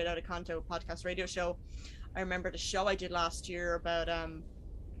podcast, the Straight Outta Kanto podcast radio show, I remember the show I did last year about I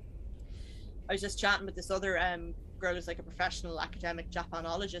was just chatting with this other girl who's like a professional academic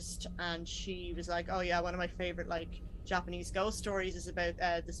Japanologist, and she was like, oh yeah, one of my favorite like Japanese ghost stories is about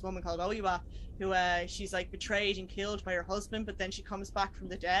this woman called Oiwa, who she's like betrayed and killed by her husband, but then she comes back from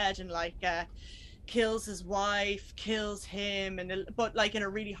the dead and like kills his wife, kills him, and but like in a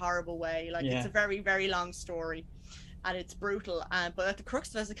really horrible way. Like, it's a very, very long story, and it's brutal. But at the crux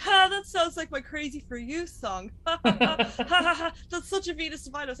of it, I was like, that sounds like my Crazy for You song. That's such a Venus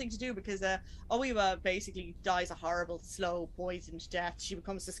de Milo thing to do, because Oiwa basically dies a horrible, slow, poisoned death. She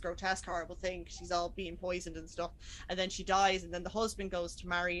becomes this grotesque, horrible thing. She's all being poisoned and stuff, and then she dies, and then the husband goes to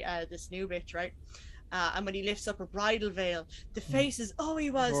marry this new bitch, right? And when he lifts up her bridal veil, the face is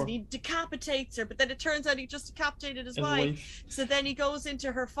Oiwa's, and he decapitates her, but then it turns out he just decapitated his wife. So then he goes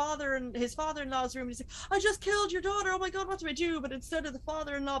into his father-in-law's room, and he's like, I just killed your daughter, oh my God, what do I do? But instead of the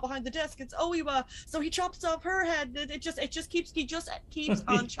father-in-law behind the desk, it's Oiwa. So he chops off her head. He just keeps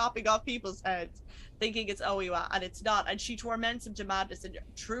on chopping off people's heads, thinking it's Oiwa, and it's not. And she torments him to madness, and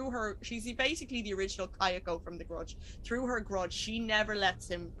she's basically the original Kayako from The Grudge. Through her grudge, she never lets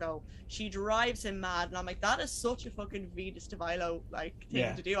him go. She drives him mad, and I'm like, that is such a fucking Venus de Milo like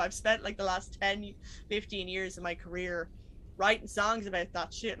thing to do. I've spent like the last 10-15 years of my career writing songs about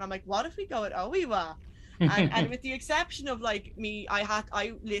that shit, and I'm like, what if we go at Oiwa? And with the exception of like me,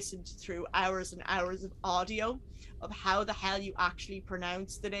 I listened through hours and hours of audio of how the hell you actually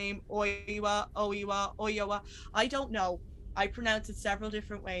pronounce the name Oiwa. I don't know. I pronounce it several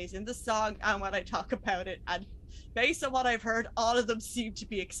different ways in the song and when I talk about it, and based on what I've heard, all of them seem to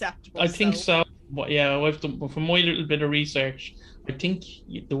be acceptable. I think so. But yeah, from my little bit of research, I think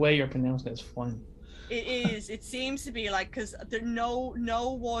the way you're pronouncing it is fine. It is. It seems to be like, because there's no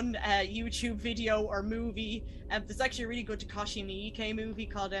one YouTube video or movie. There's actually a really good Takashi Miike movie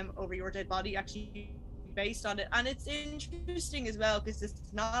called Over Your Dead Body, actually based on it, and it's interesting as well because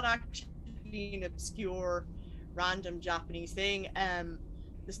it's not actually an obscure, random Japanese thing.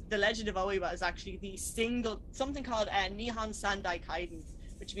 The Legend of Oiwa is actually the something called Nihon Sandai Kaiden,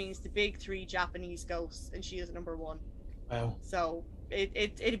 which means the big 3 Japanese ghosts, and she is number 1. Wow. So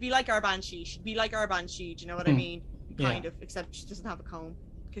it'd be like our Banshee. She'd be like our Banshee, do you know what I mean? Kind of, except she doesn't have a comb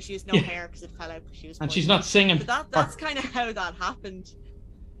because she has no hair because it fell out because she was. And she's not singing. But that's kind of how that happened.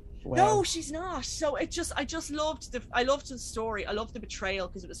 Wow. No, she's not. So I just loved the story. I loved the betrayal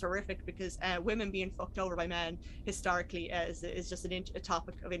because it was horrific. Because women being fucked over by men historically is just a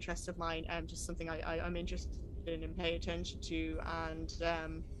topic of interest of mine, and just something I'm interested in and pay attention to, and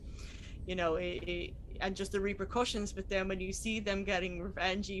you know, and just the repercussions. But then when you see them getting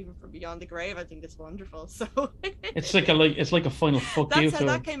revenge even from beyond the grave, I think it's wonderful. So it's like a final fuck you. That's how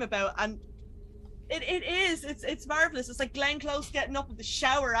that came about, and It is. It's marvelous. It's like Glenn Close getting up in the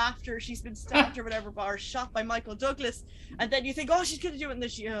shower after she's been stabbed or whatever, or shot by Michael Douglas, and then you think, oh, she's gonna do it in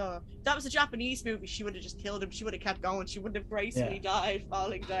this. That was a Japanese movie. She would have just killed him. She would have kept going. She wouldn't have gracefully died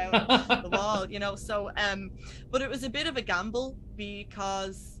falling down the wall. So but it was a bit of a gamble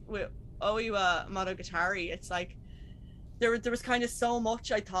because with Oiwa Monogatari, it's like there was kind of so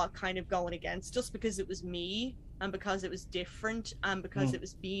much I thought kind of going against us because it was me. And because it was different, and because it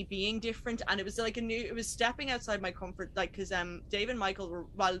was me being different, and it was like it was stepping outside my comfort, like, because Dave and Michael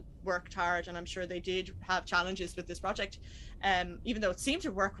worked hard, and I'm sure they did have challenges with this project, even though it seemed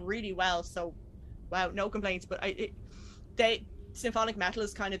to work really well. So, wow, no complaints. But symphonic metal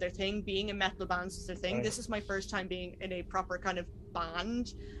is kind of their thing. Being in metal bands is their thing. Right. This is my first time being in a proper kind of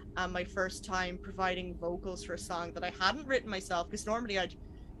band, and my first time providing vocals for a song that I hadn't written myself, because normally I'd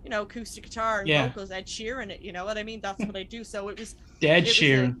acoustic guitar and vocals, Ed Sheeran it, you know what I mean? That's what I do. So it was Dead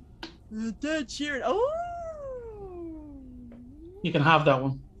Sheeran. Dead Sheeran. Oh, you can have that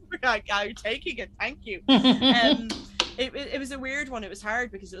one. I'm taking it. Thank you. It was a weird one. It was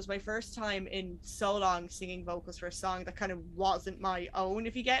hard because it was my first time in so long singing vocals for a song that kind of wasn't my own,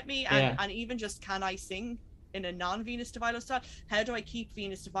 if you get me. And even just, can I sing in a non-Venus de Vilo style? How do I keep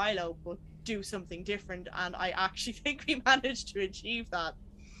Venus de Vilo but do something different? And I actually think we managed to achieve that.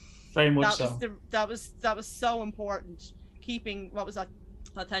 Very much so. That was so important, keeping what was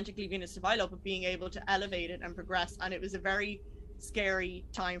authentically Venus de Vilo, but being able to elevate it and progress. And it was a very scary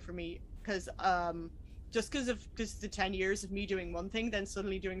time for me because just because the 10 years of me doing one thing, then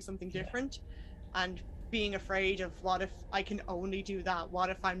suddenly doing something different, and being afraid of, what if I can only do that? What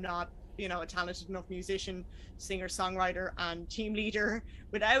if I'm not a talented enough musician, singer, songwriter, and team leader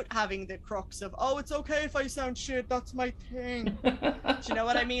without having the crux of, oh, it's okay if I sound shit, that's my thing. Do you know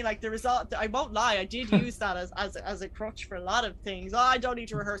what I mean? Like, the result, I won't lie, I did use that as a crutch for a lot of things. I don't need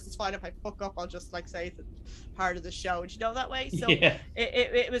to rehearse, it's fine if I fuck up, I'll just say it's part of the show. Do you know that way? So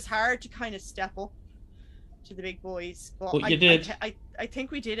it was hard to kind of step up to the big boys, but you did. I think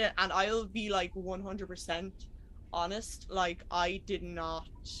we did it, and I'll be like 100% honest, like, I did not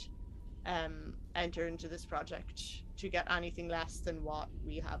enter into this project to get anything less than what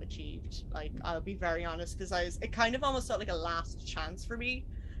we have achieved. Like, I'll be very honest, because it kind of almost felt like a last chance for me,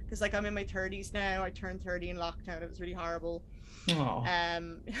 because like I'm in my 30s now. I turned 30 in lockdown. It was really horrible. Just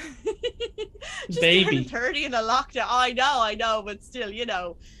baby turning 30 in a lockdown. I know, but still,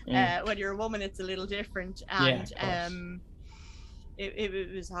 when you're a woman, it's a little different. And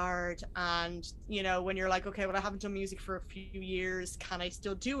it was hard. And when you're like, okay, well, I haven't done music for a few years, can I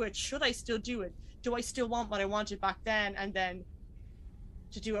still do it? Should I still do it? Do I still want what I wanted back then? And then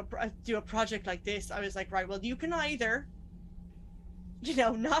to do a project like this, I was like, right, well, you can either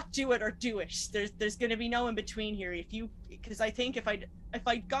not do it or do it. There's going to be no in between here. Because I think if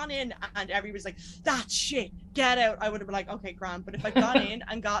I'd gone in and everybody's like, that's shit, get out, I would have been like, okay, grand. But if I'd gone in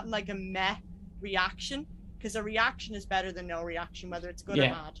and gotten like a meh reaction, because a reaction is better than no reaction, whether it's good or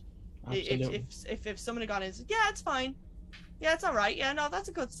bad. Absolutely. If someone had gone in and said, yeah, it's fine, yeah, it's all right, yeah, no, that's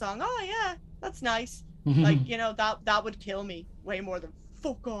a good song, oh yeah, that's nice, like, that would kill me way more than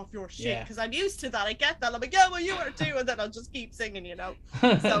fuck off your shit, because I'm used to that. I get that. I'm like, yeah, well, you are too, and then I'll just keep singing,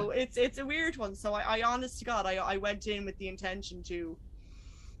 So it's a weird one. So I honest to God, I went in with the intention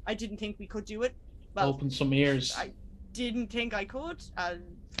I didn't think we could do it. Well, open some ears. I didn't think I could,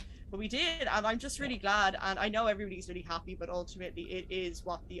 but we did, and I'm just really glad. And I know everybody's really happy, but ultimately it is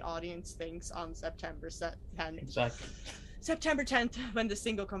what the audience thinks on September 10th. Exactly. September 10th, when the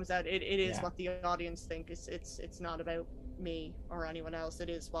single comes out, it is what the audience think. It's not about me or anyone else. It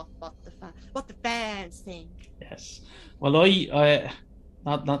is what the fans think. Yes. Well, I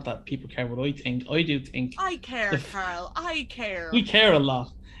not that people care what I think. I do think I care, Carl. I care. We care a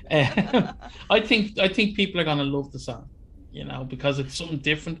lot. I think people are gonna love the song, because it's something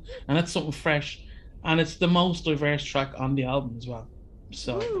different and it's something fresh, and it's the most diverse track on the album as well.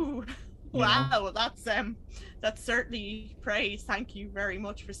 So ooh. Wow, that's certainly praise. Thank you very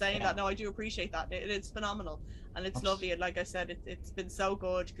much for saying that. No, I do appreciate that. It's phenomenal, and it's lovely. And like I said, it's been so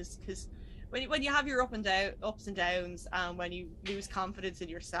good because when you have your ups and downs, and when you lose confidence in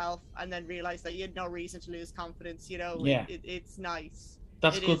yourself, and then realize that you had no reason to lose confidence, it's nice.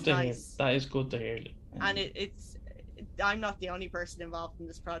 That's good to hear. That is good to hear. And I'm not the only person involved in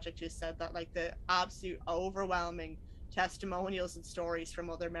this project who said that. Like, the absolute overwhelming testimonials and stories from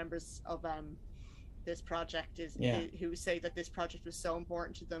other members of this project who say that this project was so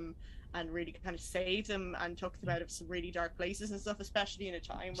important to them and really kind of saved them and took them out of some really dark places and stuff, especially in a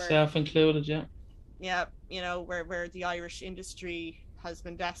time where self-included, where the Irish industry has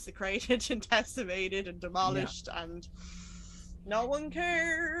been desecrated and decimated and demolished, and No one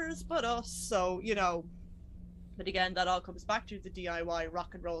cares but us. So, you know, but again, that all comes back to the DIY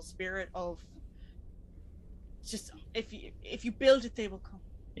rock and roll spirit of just if you build it, they will come.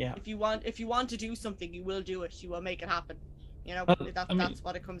 Yeah. If you want to do something, you will do it. You will make it happen. You know, that's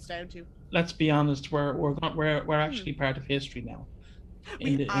what it comes down to. Let's be honest. We're actually part of history now.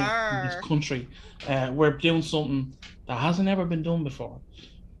 In this country, we're doing something that hasn't ever been done before.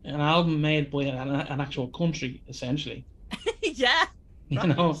 An album made by an actual country, essentially. Yeah. You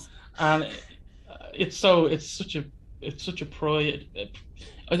know, and it's such a pride.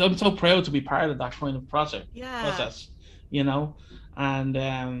 I'm so proud to be part of that kind of process. You know,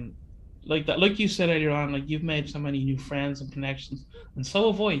 and like that, like you said earlier on, like you've made so many new friends and connections, and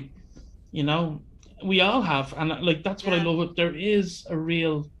so have I. You know, we all have, and like that's what I love. There is a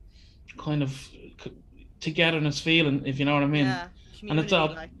real kind of togetherness feeling, if you know what I mean. Yeah. And it's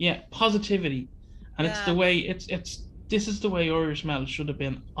all positivity, and it's the way this is the way Irish metal should have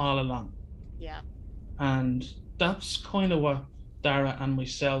been all along. Yeah. And that's kind of what Dara and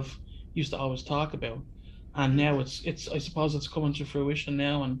myself used to always talk about, and now it's I suppose it's coming to fruition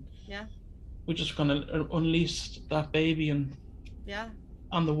now, and we're just gonna unleash that baby and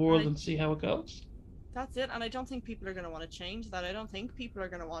on the world and see how it goes. That's it, and I don't think people are going to want to change that. I don't think people are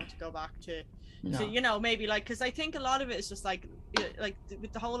going to want to go back to you know, maybe like, because I think a lot of it is just like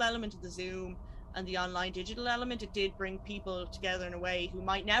with the whole element of the Zoom and the online digital element, it did bring people together in a way who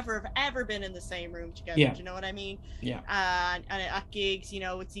might never have ever been in the same room together. Do you know what I mean? Yeah. And at gigs, you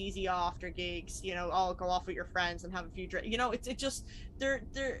know, it's easy after gigs, you know, all go off with your friends and have a few drinks. You know, it just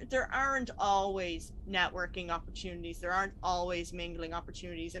there aren't always networking opportunities. There aren't always mingling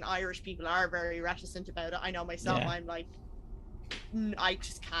opportunities, and Irish people are very reticent about it. I know myself. I'm like, I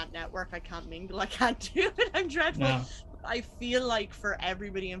just can't network. I can't mingle. I can't do it. I'm dreadful. No. I feel like for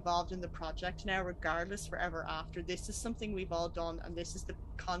everybody involved in the project now, regardless forever after, this is something we've all done, and this is the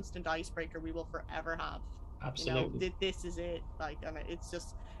constant icebreaker we will forever have. Absolutely. You know, this is it. Like, and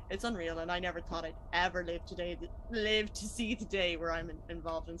it's unreal, and I never thought I'd ever live to see the day where I'm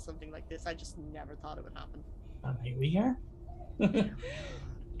involved in something like this. I just never thought it would happen. And here we are.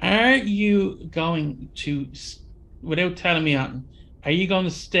 Are you going to, without telling me anything, are you going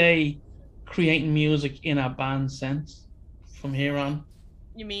to stay creating music in a band sense from here on?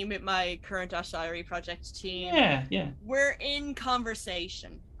 You mean with my current Ash Diary project team? Yeah. We're in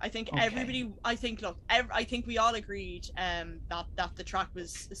conversation. I think everybody. I think we all agreed that the track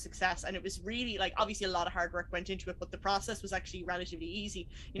was a success, and it was really, like, obviously a lot of hard work went into it, but the process was actually relatively easy.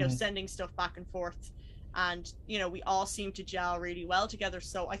 You know, sending stuff back and forth, and you know, we all seemed to gel really well together.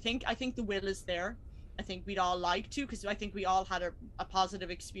 So I think the will is there. I think we'd all like to, because I think we all had a positive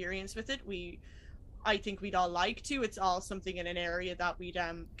experience with it. I think we'd all like to. It's all something in an area that we'd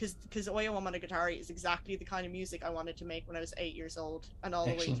because Oya Monogatari is exactly the kind of music I wanted to make when I was 8 years old, and all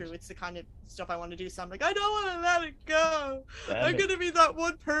the way through it's the kind of stuff I want to do. So I'm like, I don't want to let it go. I'm gonna be that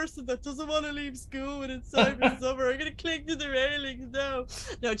one person that doesn't want to leave school when it's time for summer. I'm gonna cling to the railings. No,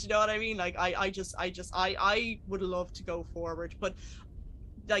 do you know what I mean? Like I would love to go forward, but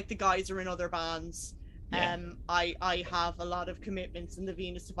like the guys are in other bands. I have a lot of commitments in the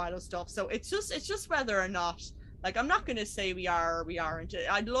Venus de Milo stuff, so it's just whether or not, like, I'm not going to say we are or we aren't.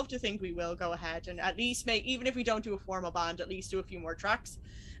 I'd love to think we will go ahead and at least make, even if we don't do a formal band, at least do a few more tracks.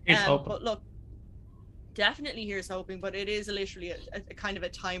 But look, definitely here's hoping, but it is literally a kind of a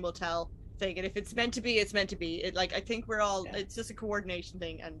time will tell thing, and if it's meant to be, it's meant to be. It, like, I think we're all it's just a coordination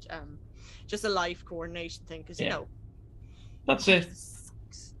thing, and just a life coordination thing, because you know, that's it.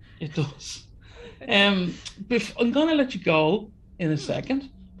 It does. I'm gonna let you go in a second,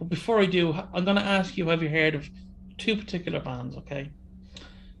 but before I do, I'm gonna ask you, have you heard of two particular bands? Okay,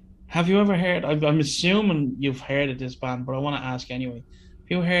 have you ever heard, I'm assuming you've heard of this band, but I want to ask anyway, have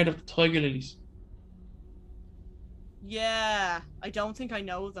you heard of the Tiger Lilies? Yeah, I don't think I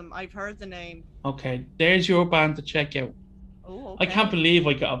know them. I've heard the name. Okay, there's your band to check out. Oh, okay. I can't believe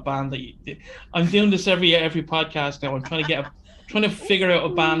I got a band that I'm doing this every podcast now. I'm trying to figure out a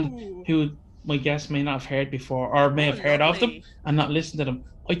band who my guests may not have heard before, or may have heard of them and not listened to them.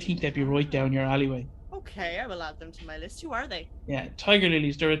 I think they'd be right down your alleyway. Okay, I will add them to my list. Who are they? Yeah, Tiger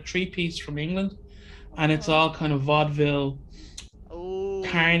Lilies. They're a 3-piece from England, and it's all kind of vaudeville,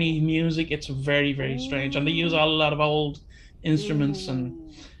 carny music. It's very, very strange, and they use a lot of old instruments.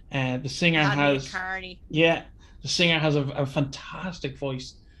 And the singer has the singer has a fantastic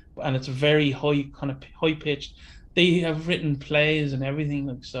voice, and it's very high pitched. They have written plays and everything,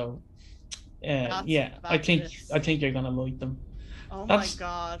 like so. I think you're gonna like them. That's my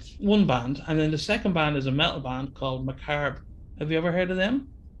god. One band, and then the second band is a metal band called Macabre. Have you ever heard of them?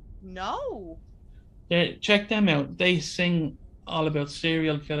 No. Check them out. They sing all about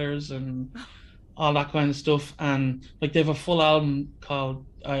serial killers and all that kind of stuff. And like they have a full album called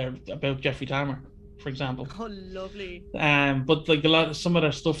about Jeffrey Dahmer, for example. Oh, lovely. But like some of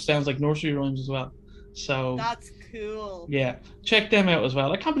their stuff sounds like nursery rhymes as well. So that's cool. Yeah, check them out as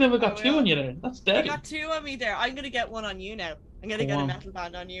well. I can't believe I got two on you there. That's deadly. I got two on me there. I'm gonna get one on you now. I'm gonna get a metal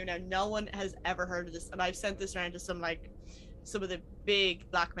band on you now. No one has ever heard of this, and I've sent this around to some of the big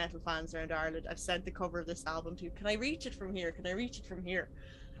black metal fans around Ireland. I've sent the cover of this album to. Can I reach it from here? Can I reach it from here?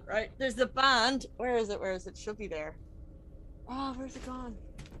 Right, there's the band. Where is it? Where is it? Should be there. Oh, where's it gone?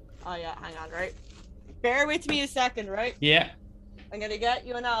 Oh yeah, hang on, right? Bear with me a second, right? Yeah. I'm gonna get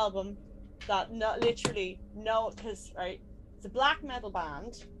you an album that because right, it's a black metal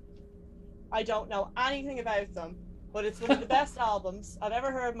band. I don't know anything about them, but it's one of the best albums I've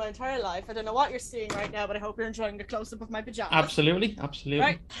ever heard in my entire life. I don't know what you're seeing right now, but I hope you're enjoying the close-up of my pajamas. Absolutely.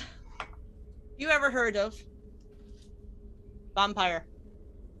 Right. You ever heard of Vampire?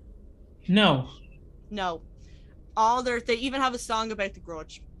 No. They even have a song about the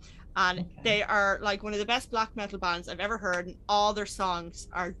Grudge. And they are like one of the best black metal bands I've ever heard, and all their songs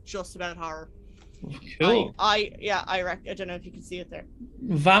are just about horror. Cool. I don't know if you can see it there.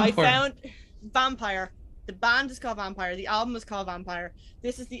 Vampire. I found Vampire. The band is called Vampire. The album is called Vampire.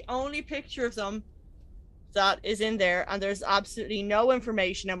 This is the only picture of them that is in there, and there's absolutely no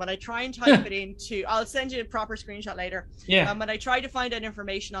information. And when I try and type it into, I'll send you a proper screenshot later. Yeah. And when I try to find out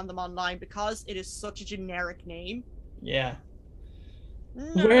information on them online, because it is such a generic name. Yeah.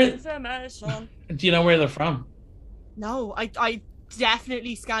 No information. Do you know where they're from? No, I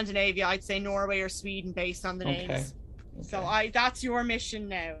definitely Scandinavia. I'd say Norway or Sweden based on the names. Okay. So that's your mission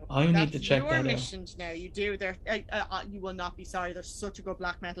now. I need to check that out. Your mission now. You do. You will not be sorry. They're such a good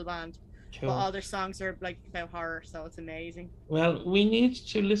black metal band. Cool. But all their songs are like about horror, so it's amazing. Well, we need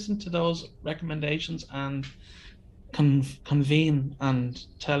to listen to those recommendations and convene and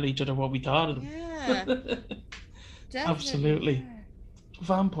tell each other what we thought of them. Yeah. Absolutely. Yeah.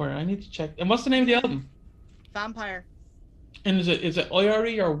 Vampire. I need to check. And what's the name of the album? Vampire. And is it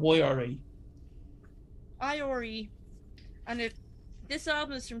IRE or YRE? IRE. And this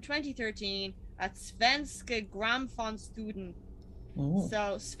album is from 2013 at Svenska Gramfonstudion. Oh.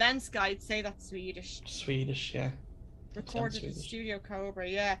 So Svenska, I'd say that's Swedish. Swedish, yeah. Recorded at Studio Cobra,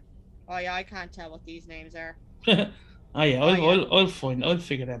 yeah. Oh yeah, I can't tell what these names are. I'll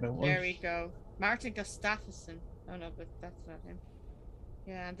figure that out. There we go. Martin Gustafsson. Oh no, but that's not him.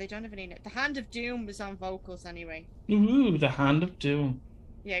 Yeah, and they don't have any. The Hand of Doom was on vocals anyway. Ooh, the Hand of Doom.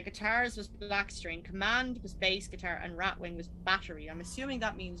 Yeah, guitars was Blackstring, Command was bass guitar, and Ratwing was battery. I'm assuming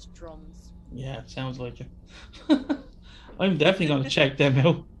that means drums. Yeah, it sounds like it. I'm definitely going to check them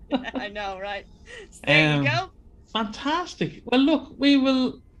out. I know, right? So there you go. Fantastic. Well, look, we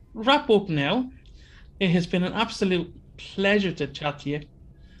will wrap up now. It has been an absolute pleasure to chat to you.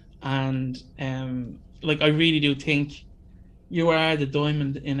 And I really do think you are the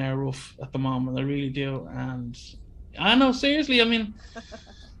diamond in our rough at the moment. I really do. And I know, seriously, I mean,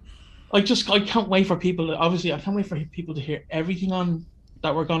 I can't wait for people. Obviously, I can't wait for people to hear everything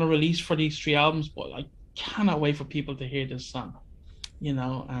that we're going to release for these 3 albums. But I cannot wait for people to hear this song,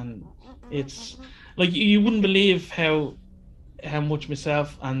 and it's like you wouldn't believe how much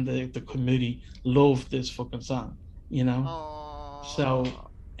myself and the community love this fucking song, Aww. So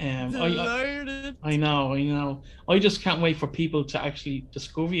I know I just can't wait for people to actually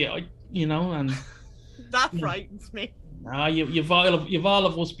discover you, and that frightens me. You've all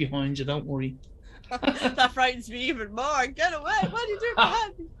of us behind you, don't worry. That frightens me even more. Get away. What are you doing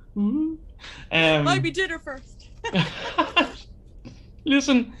behind me? Might be dinner first.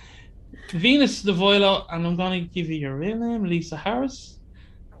 Listen, Venus the Viola, and I'm going to give you your real name, Lisa Harris.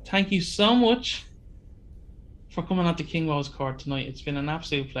 Thank you so much for coming on to King Rose Court tonight. It's been an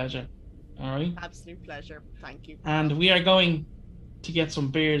absolute pleasure. All right. Absolute pleasure. Thank you. And we are going to get some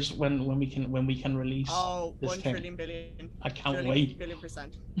beers when we can release. Oh, this 1 trillion billion. I can't wait.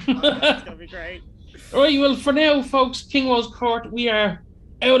 Billion%. It's gonna be great. All right. Well, for now, folks, King Rose Court, we are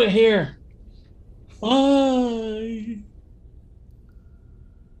out of here. Bye.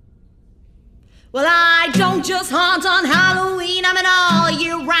 Well, I don't just haunt on Halloween, I'm an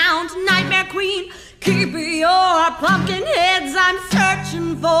all-year-round nightmare queen. Keep your pumpkin heads, I'm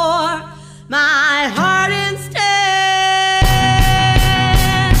searching for my heart instead.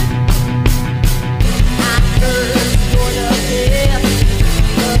 I first sort of death,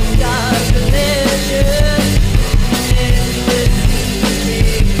 but God's delicious. And this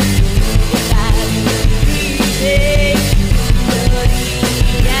evening, that's easy,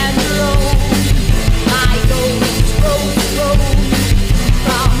 dirty and low. My ghost rose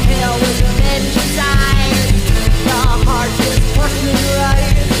from hell with a vengeance eyes. The heart was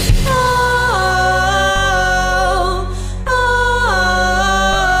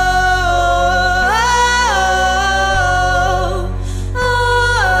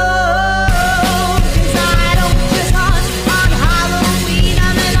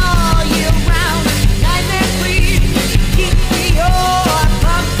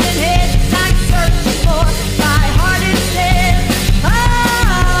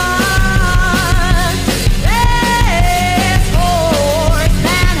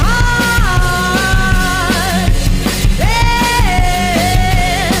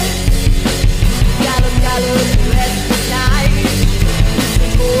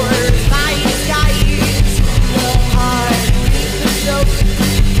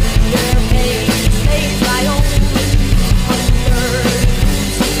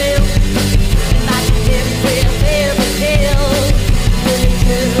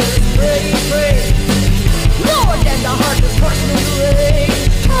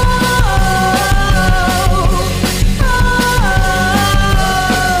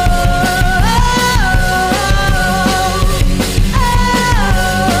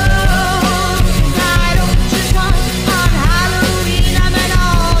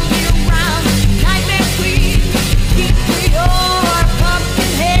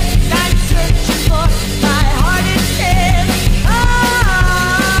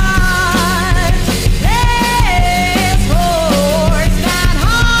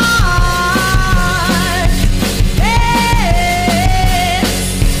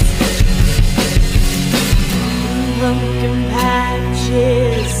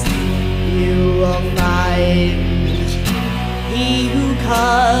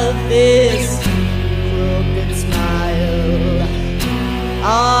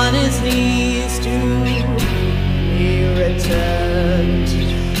on his knees to me returned.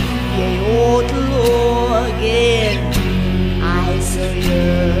 Yea, O Lord, again I so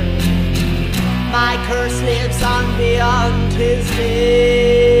yearn. My curse lives on beyond his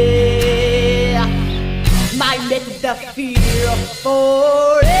day. My met the fear for